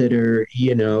met that are,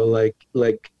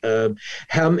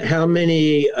 how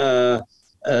many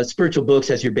spiritual books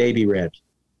has your baby read?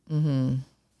 Mm-hmm.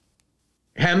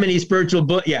 How many spiritual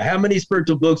books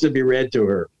have you read to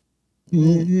her?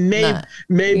 Maybe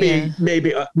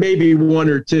one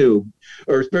or two,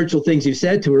 or spiritual things you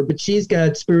said to her, but she's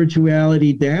got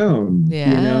spirituality down,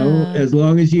 as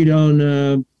long as you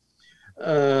don't,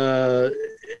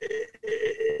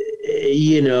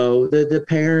 the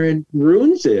parent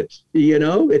ruins it.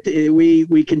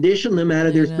 We condition them out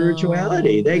of their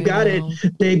spirituality. They got it.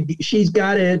 She's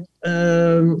got it.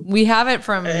 We have it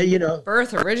from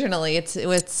birth originally.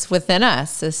 It's within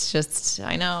us. It's just,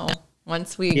 I know.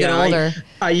 Once we get older,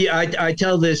 I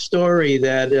tell this story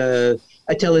that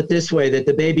I tell it this way: that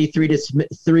the baby 3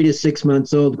 to 6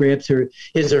 months old grabs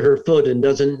his or her foot and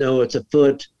doesn't know it's a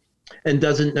foot. and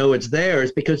doesn't know it's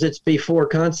theirs because it's before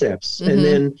concepts. And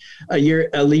then a year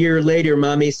later,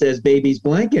 mommy says, baby's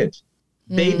blanket.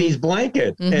 Baby's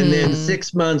blanket. And then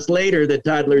 6 months later, the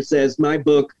toddler says, my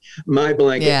book, my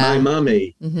blanket, my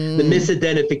mommy. The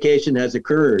misidentification has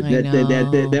occurred,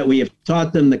 that we have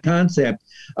taught them the concept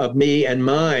of me and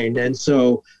mine. And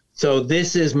so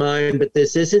this is mine, but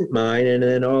this isn't mine. And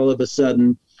then all of a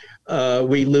sudden,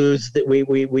 we lose that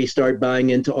we start buying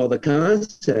into all the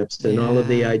concepts and all of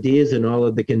the ideas and all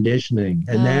of the conditioning.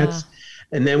 And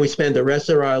and then we spend the rest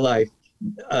of our life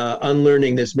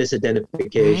unlearning this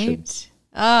misidentification. Right?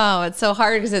 Oh, it's so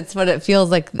hard because it's what it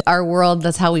feels like our world,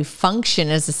 that's how we function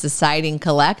as a society and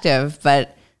collective,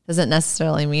 but doesn't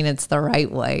necessarily mean it's the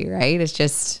right way, right? It's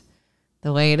just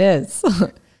the way it is.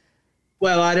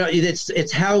 Well,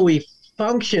 it's how we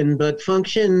function, but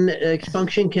function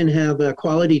can have a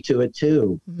quality to it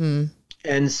too.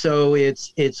 And so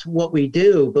it's what we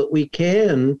do, but we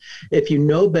can, if you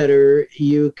know better,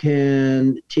 you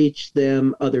can teach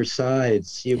them other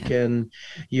sides. You can,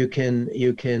 it's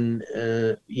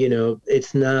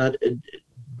not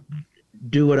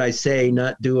do what I say,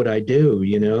 not do what I do,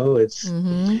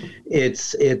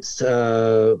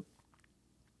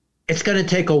 it's going to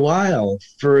take a while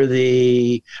for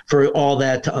all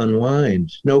that to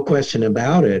unwind, no question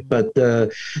about it. But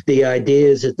the idea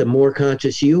is that the more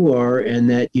conscious you are, and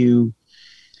that you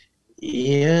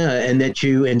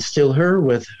instill her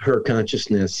with her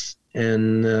consciousness,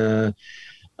 and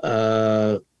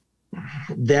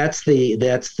that's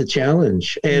the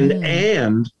challenge,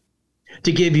 and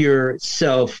to give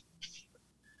yourself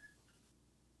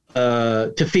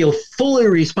to feel fully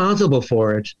responsible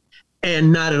for it,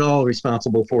 and not at all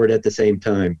responsible for it at the same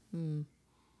time.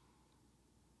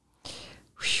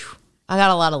 I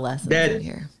got a lot of lessons in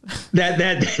here.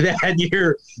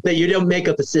 that you don't make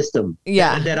up a system.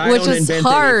 Yeah, which is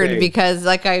hard because,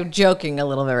 like, I'm joking a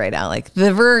little bit right now. Like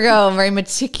the Virgo, I'm very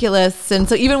meticulous, and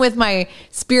so even with my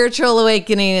spiritual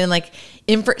awakening and like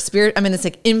I'm in this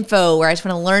like info where I just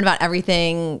want to learn about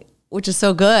everything, which is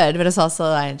so good, but it's also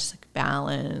I just like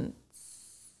balance.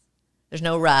 There's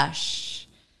no rush.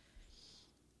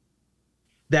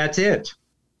 That's it.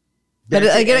 But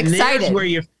I get excited.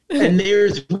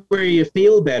 There's where you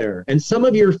feel better. And some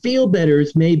of your feel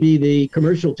betters may be the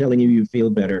commercial telling you feel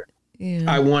better. Yeah.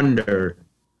 I wonder.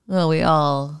 Well, we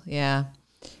all, yeah.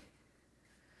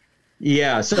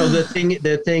 Yeah. So the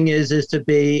thing is to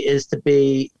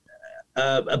be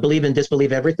believe and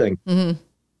disbelieve everything.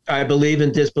 I believe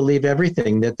and disbelieve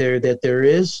everything that there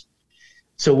is.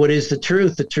 So what is the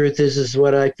truth? The truth is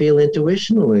what I feel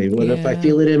intuitionally. If I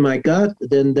feel it in my gut,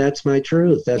 then that's my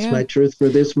truth. That's my truth for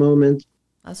this moment.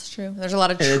 That's true. There's a lot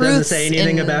of truths. It doesn't say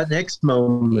anything about next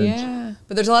moment. Yeah,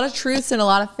 but there's a lot of truths in a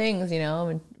lot of things,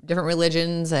 different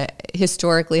religions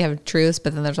historically have truths,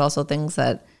 but then there's also things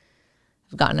that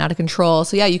have gotten out of control.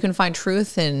 So yeah, you can find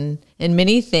truth in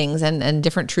many things and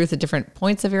different truth at different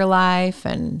points of your life.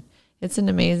 And it's an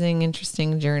amazing,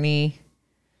 interesting journey.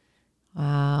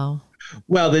 Wow.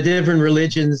 Well, the different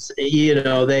religions,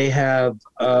 they have,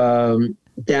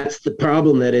 that's the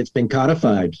problem, that it's been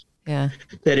codified. Yeah.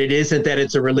 That it isn't, that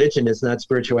it's a religion. It's not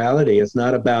spirituality. It's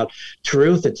not about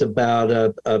truth. It's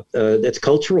about, it's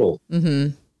cultural.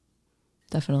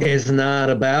 Definitely. It's not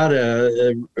about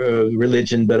a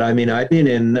religion, but I mean, I've been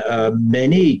in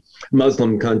many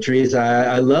Muslim countries.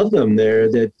 I love them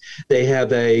there, that they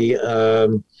have a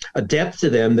depth to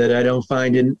them that I don't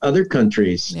find in other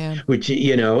countries, which,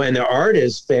 and their art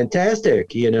is fantastic.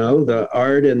 The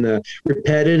art and the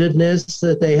repetitiveness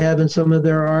that they have in some of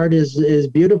their art is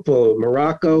beautiful.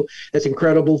 Morocco has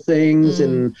incredible things.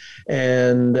 And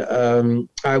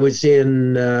I was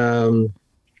in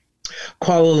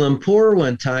Kuala Lumpur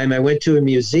one time. I went to a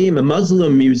museum, a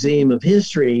Muslim museum of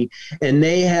history, and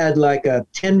they had like a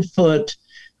 10-foot,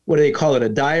 what do they call it, a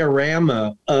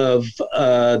diorama of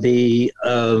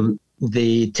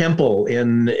the temple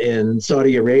in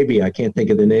Saudi Arabia. I can't think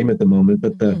of the name at the moment,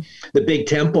 but the big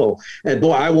temple. And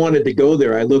boy, I wanted to go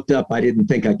there. I looked up. I didn't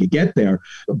think I could get there,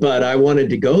 but I wanted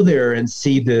to go there and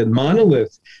see the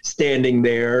monolith standing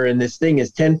there. And this thing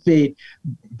is 10 feet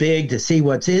big, to see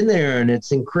what's in there. And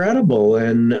it's incredible.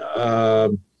 And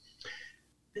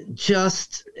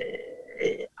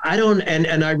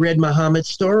and I read Muhammad's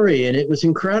story, and it was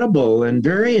incredible and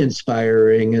very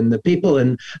inspiring. And the people,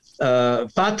 and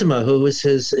Fatima, who was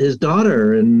his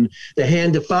daughter, and the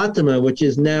Hand of Fatima, which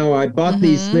is now, I bought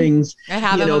these things. I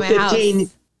have them in my 15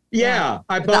 house. Yeah,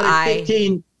 I bought it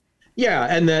 15. Yeah,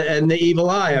 and the evil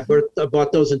eye. I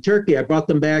bought those in Turkey. I brought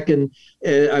them back, and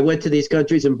I went to these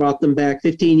countries and brought them back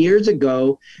 15 years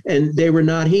ago, and they were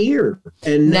not here.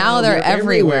 And Now they're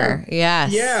everywhere.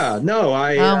 Yes. Yeah. No,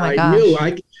 my I gosh. knew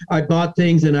I bought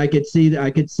things, and I could see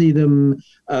them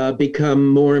become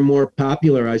more and more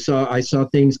popular. I saw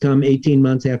things come 18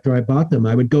 months after I bought them.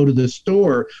 I would go to the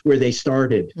store where they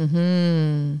started.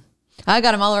 Mm-hmm. I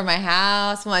got them all over my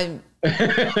house.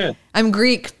 I'm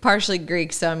Greek, partially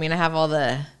Greek, so I mean, I have all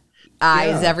the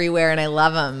eyes everywhere, and I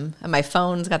love them. And my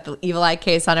phone's got the evil eye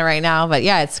case on it right now. But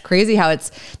yeah, it's crazy how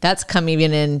that's come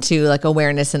even into like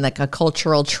awareness and like a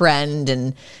cultural trend,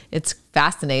 and it's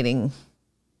fascinating.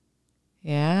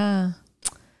 Yeah.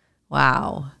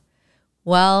 Wow.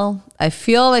 Well, I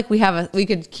feel like we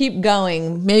could keep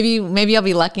going. Maybe I'll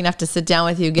be lucky enough to sit down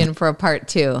with you again for a part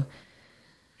 2.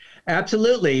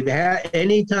 Absolutely.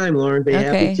 Anytime, Lauren. Be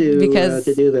happy to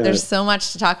do that. There's so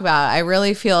much to talk about. I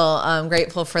really feel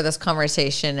grateful for this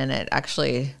conversation, and it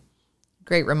actually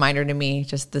great reminder to me,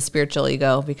 just the spiritual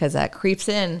ego, because that creeps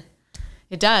in.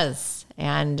 It does.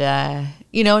 And,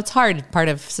 it's hard. Part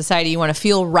of society, you want to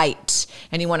feel right,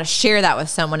 and you want to share that with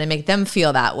someone and make them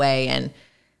feel that way. And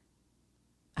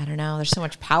I don't know. There's so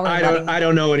much power. I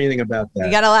don't know anything about that.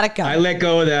 You got to let it go. I let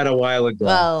go of that a while ago.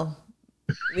 Well,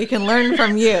 we can learn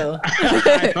from you.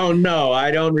 I don't know.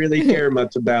 I don't really care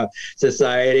much about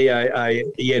society. I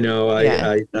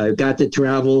got to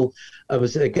travel.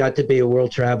 I got to be a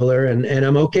world traveler, and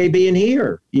I'm okay being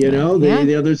here.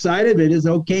 The other side of it is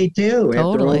okay too. Totally.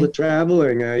 After all the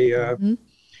traveling,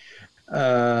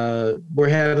 we're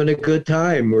having a good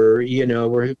time.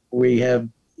 We have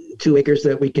 2 acres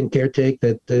that we can caretake.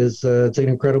 That is, it's an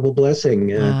incredible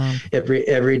blessing. Wow.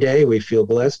 Every day we feel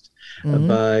blessed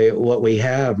by what we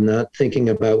have, not thinking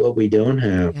about what we don't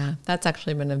have. Yeah, that's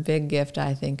actually been a big gift,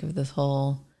 I think, of this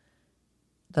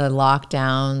the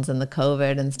lockdowns and the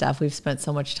COVID and stuff. We've spent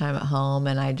so much time at home,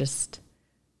 and I just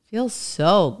feel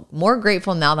so more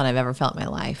grateful now than I've ever felt in my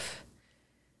life.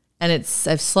 And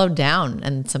I've slowed down,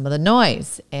 and some of the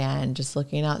noise, and just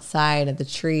looking outside at the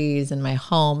trees and my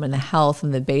home and the health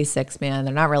and the basics, man,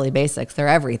 they're not really basics. They're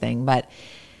everything, but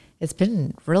it's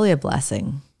been really a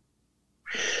blessing.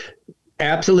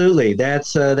 Absolutely.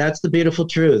 That's the beautiful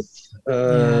truth.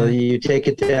 You take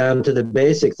it down to the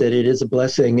basics, that it is a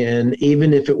blessing. And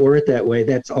even if it weren't that way,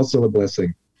 that's also a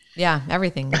blessing. Yeah.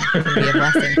 Everything can be a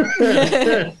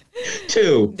blessing.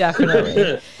 Too.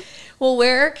 Definitely. Well,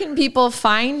 where can people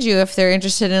find you if they're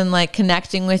interested in like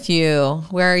connecting with you?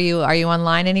 Where are you? Are you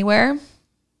online anywhere?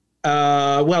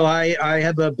 Well, I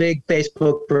have a big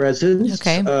Facebook presence.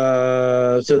 Okay.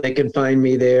 So they can find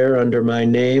me there under my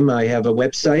name. I have a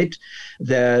website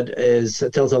that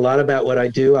tells a lot about what I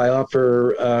do. I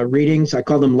offer readings. I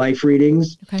call them life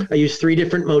readings. Okay. I use 3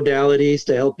 different modalities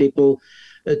to help people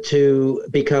to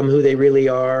become who they really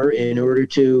are, in order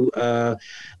to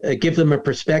give them a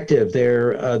perspective.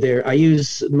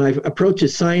 My approach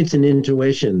is science and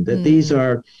intuition. That these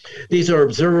are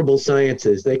observable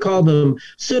sciences. They call them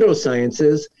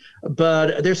pseudosciences,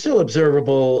 but they're still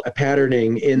observable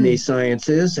patterning in these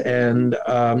sciences. And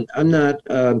I'm not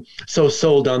so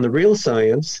sold on the real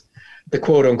science, the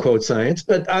quote unquote science,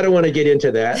 but I don't want to get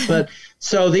into that. But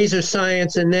so these are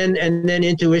science, and then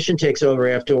intuition takes over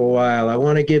after a while. I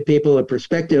want to give people a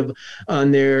perspective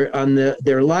on their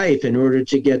life, in order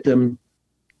to get them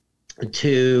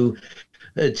to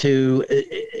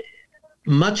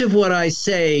much of what I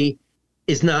say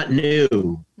is not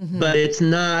new, but it's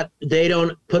not, they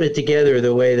don't put it together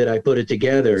the way that I put it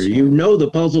together. Sure. You know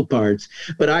the puzzle parts,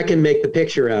 but I can make the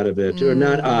picture out of it, or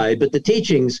not I, but the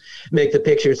teachings make the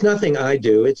picture. It's nothing I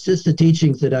do. It's just the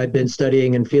teachings that I've been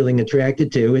studying and feeling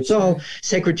attracted to. It's all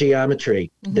sacred geometry,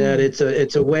 that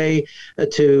it's a way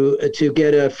to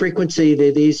get a frequency.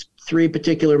 These 3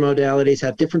 particular modalities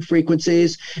have different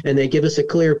frequencies, and they give us a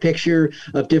clear picture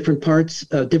of different parts,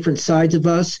 different sides of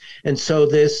us. And so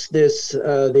these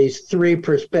 3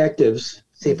 perspectives,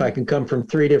 see if I can come from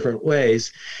 3 different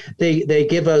ways, they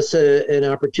give us an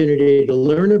opportunity to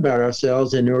learn about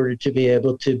ourselves, in order to be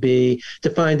able to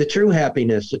find the true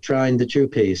happiness, to find the true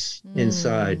peace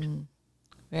inside.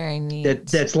 Very neat.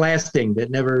 That's lasting, that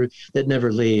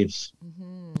never leaves.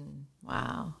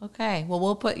 Wow. Okay. Well,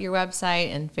 we'll put your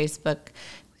website and Facebook,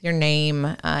 your name,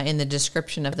 in the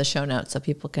description of the show notes, so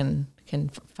people can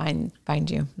find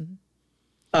you.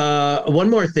 One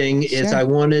more thing is, I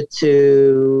wanted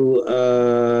to,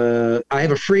 I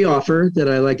have a free offer that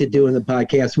I like to do in the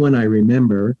podcast when I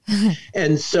remember.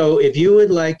 And so if you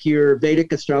would like your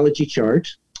Vedic astrology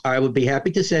chart, I would be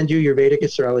happy to send you your Vedic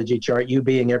astrology chart, you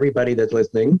being everybody that's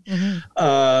listening.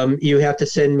 You have to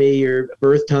send me your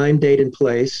birth time, date, and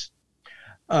place.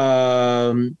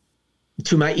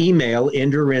 to my email,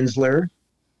 Indra Rinzler,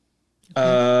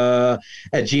 at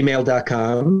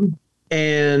gmail.com.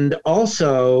 And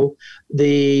also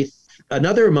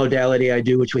another modality I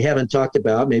do, which we haven't talked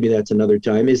about, maybe that's another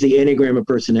time, is the Enneagram of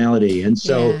Personality. And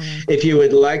so if you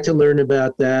would like to learn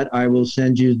about that, I will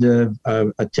send you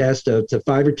a test. It's a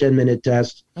 5 or 10 minute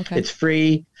test. Okay. It's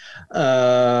free.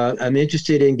 I'm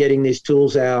interested in getting these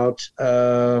tools out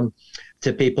to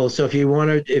people. So if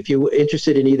you're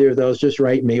interested in either of those, just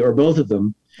write me, or both of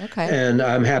them. Okay. And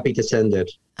I'm happy to send it.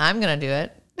 I'm going to do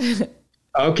it.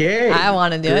 Okay. I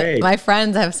want to do it. My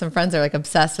friends, I have some friends that are like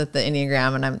obsessed with the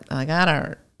Enneagram, and I'm like,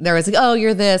 they're always like, oh,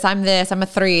 you're this, I'm a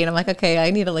 3. And I'm like, okay,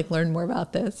 I need to like learn more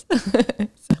about this. So.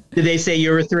 Did they say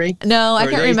you're a 3? No, I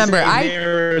can't remember.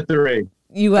 They're a 3.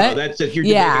 You what? Oh, that's if you're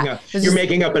you're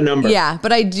making up a number. Yeah,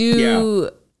 but I do. Yeah.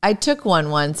 I took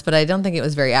one once, but I don't think it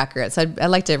was very accurate. So I'd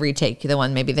like to retake the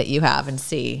one maybe that you have and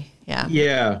see. Yeah.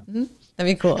 Yeah. Mm-hmm.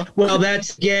 That'd be cool. Well,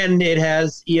 that's, again, it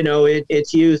has,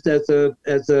 it's used as it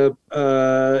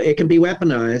can be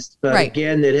weaponized, but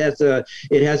again, it has a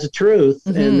truth.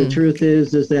 Mm-hmm. And the truth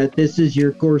is that this is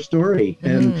your core story,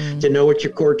 and to know what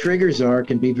your core triggers are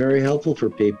can be very helpful for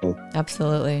people.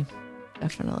 Absolutely.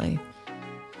 Definitely.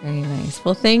 Very nice.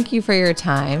 Well, thank you for your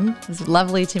time. It was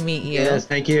lovely to meet you. Yes,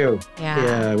 thank you.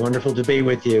 Yeah, wonderful to be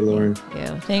with you, Lauren. Thank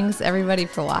you. Thanks, everybody,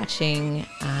 for watching.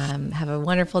 Have a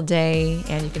wonderful day,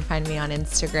 and you can find me on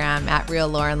Instagram at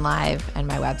RealLaurenLive and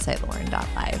my website,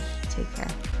 Lauren.live. Take care.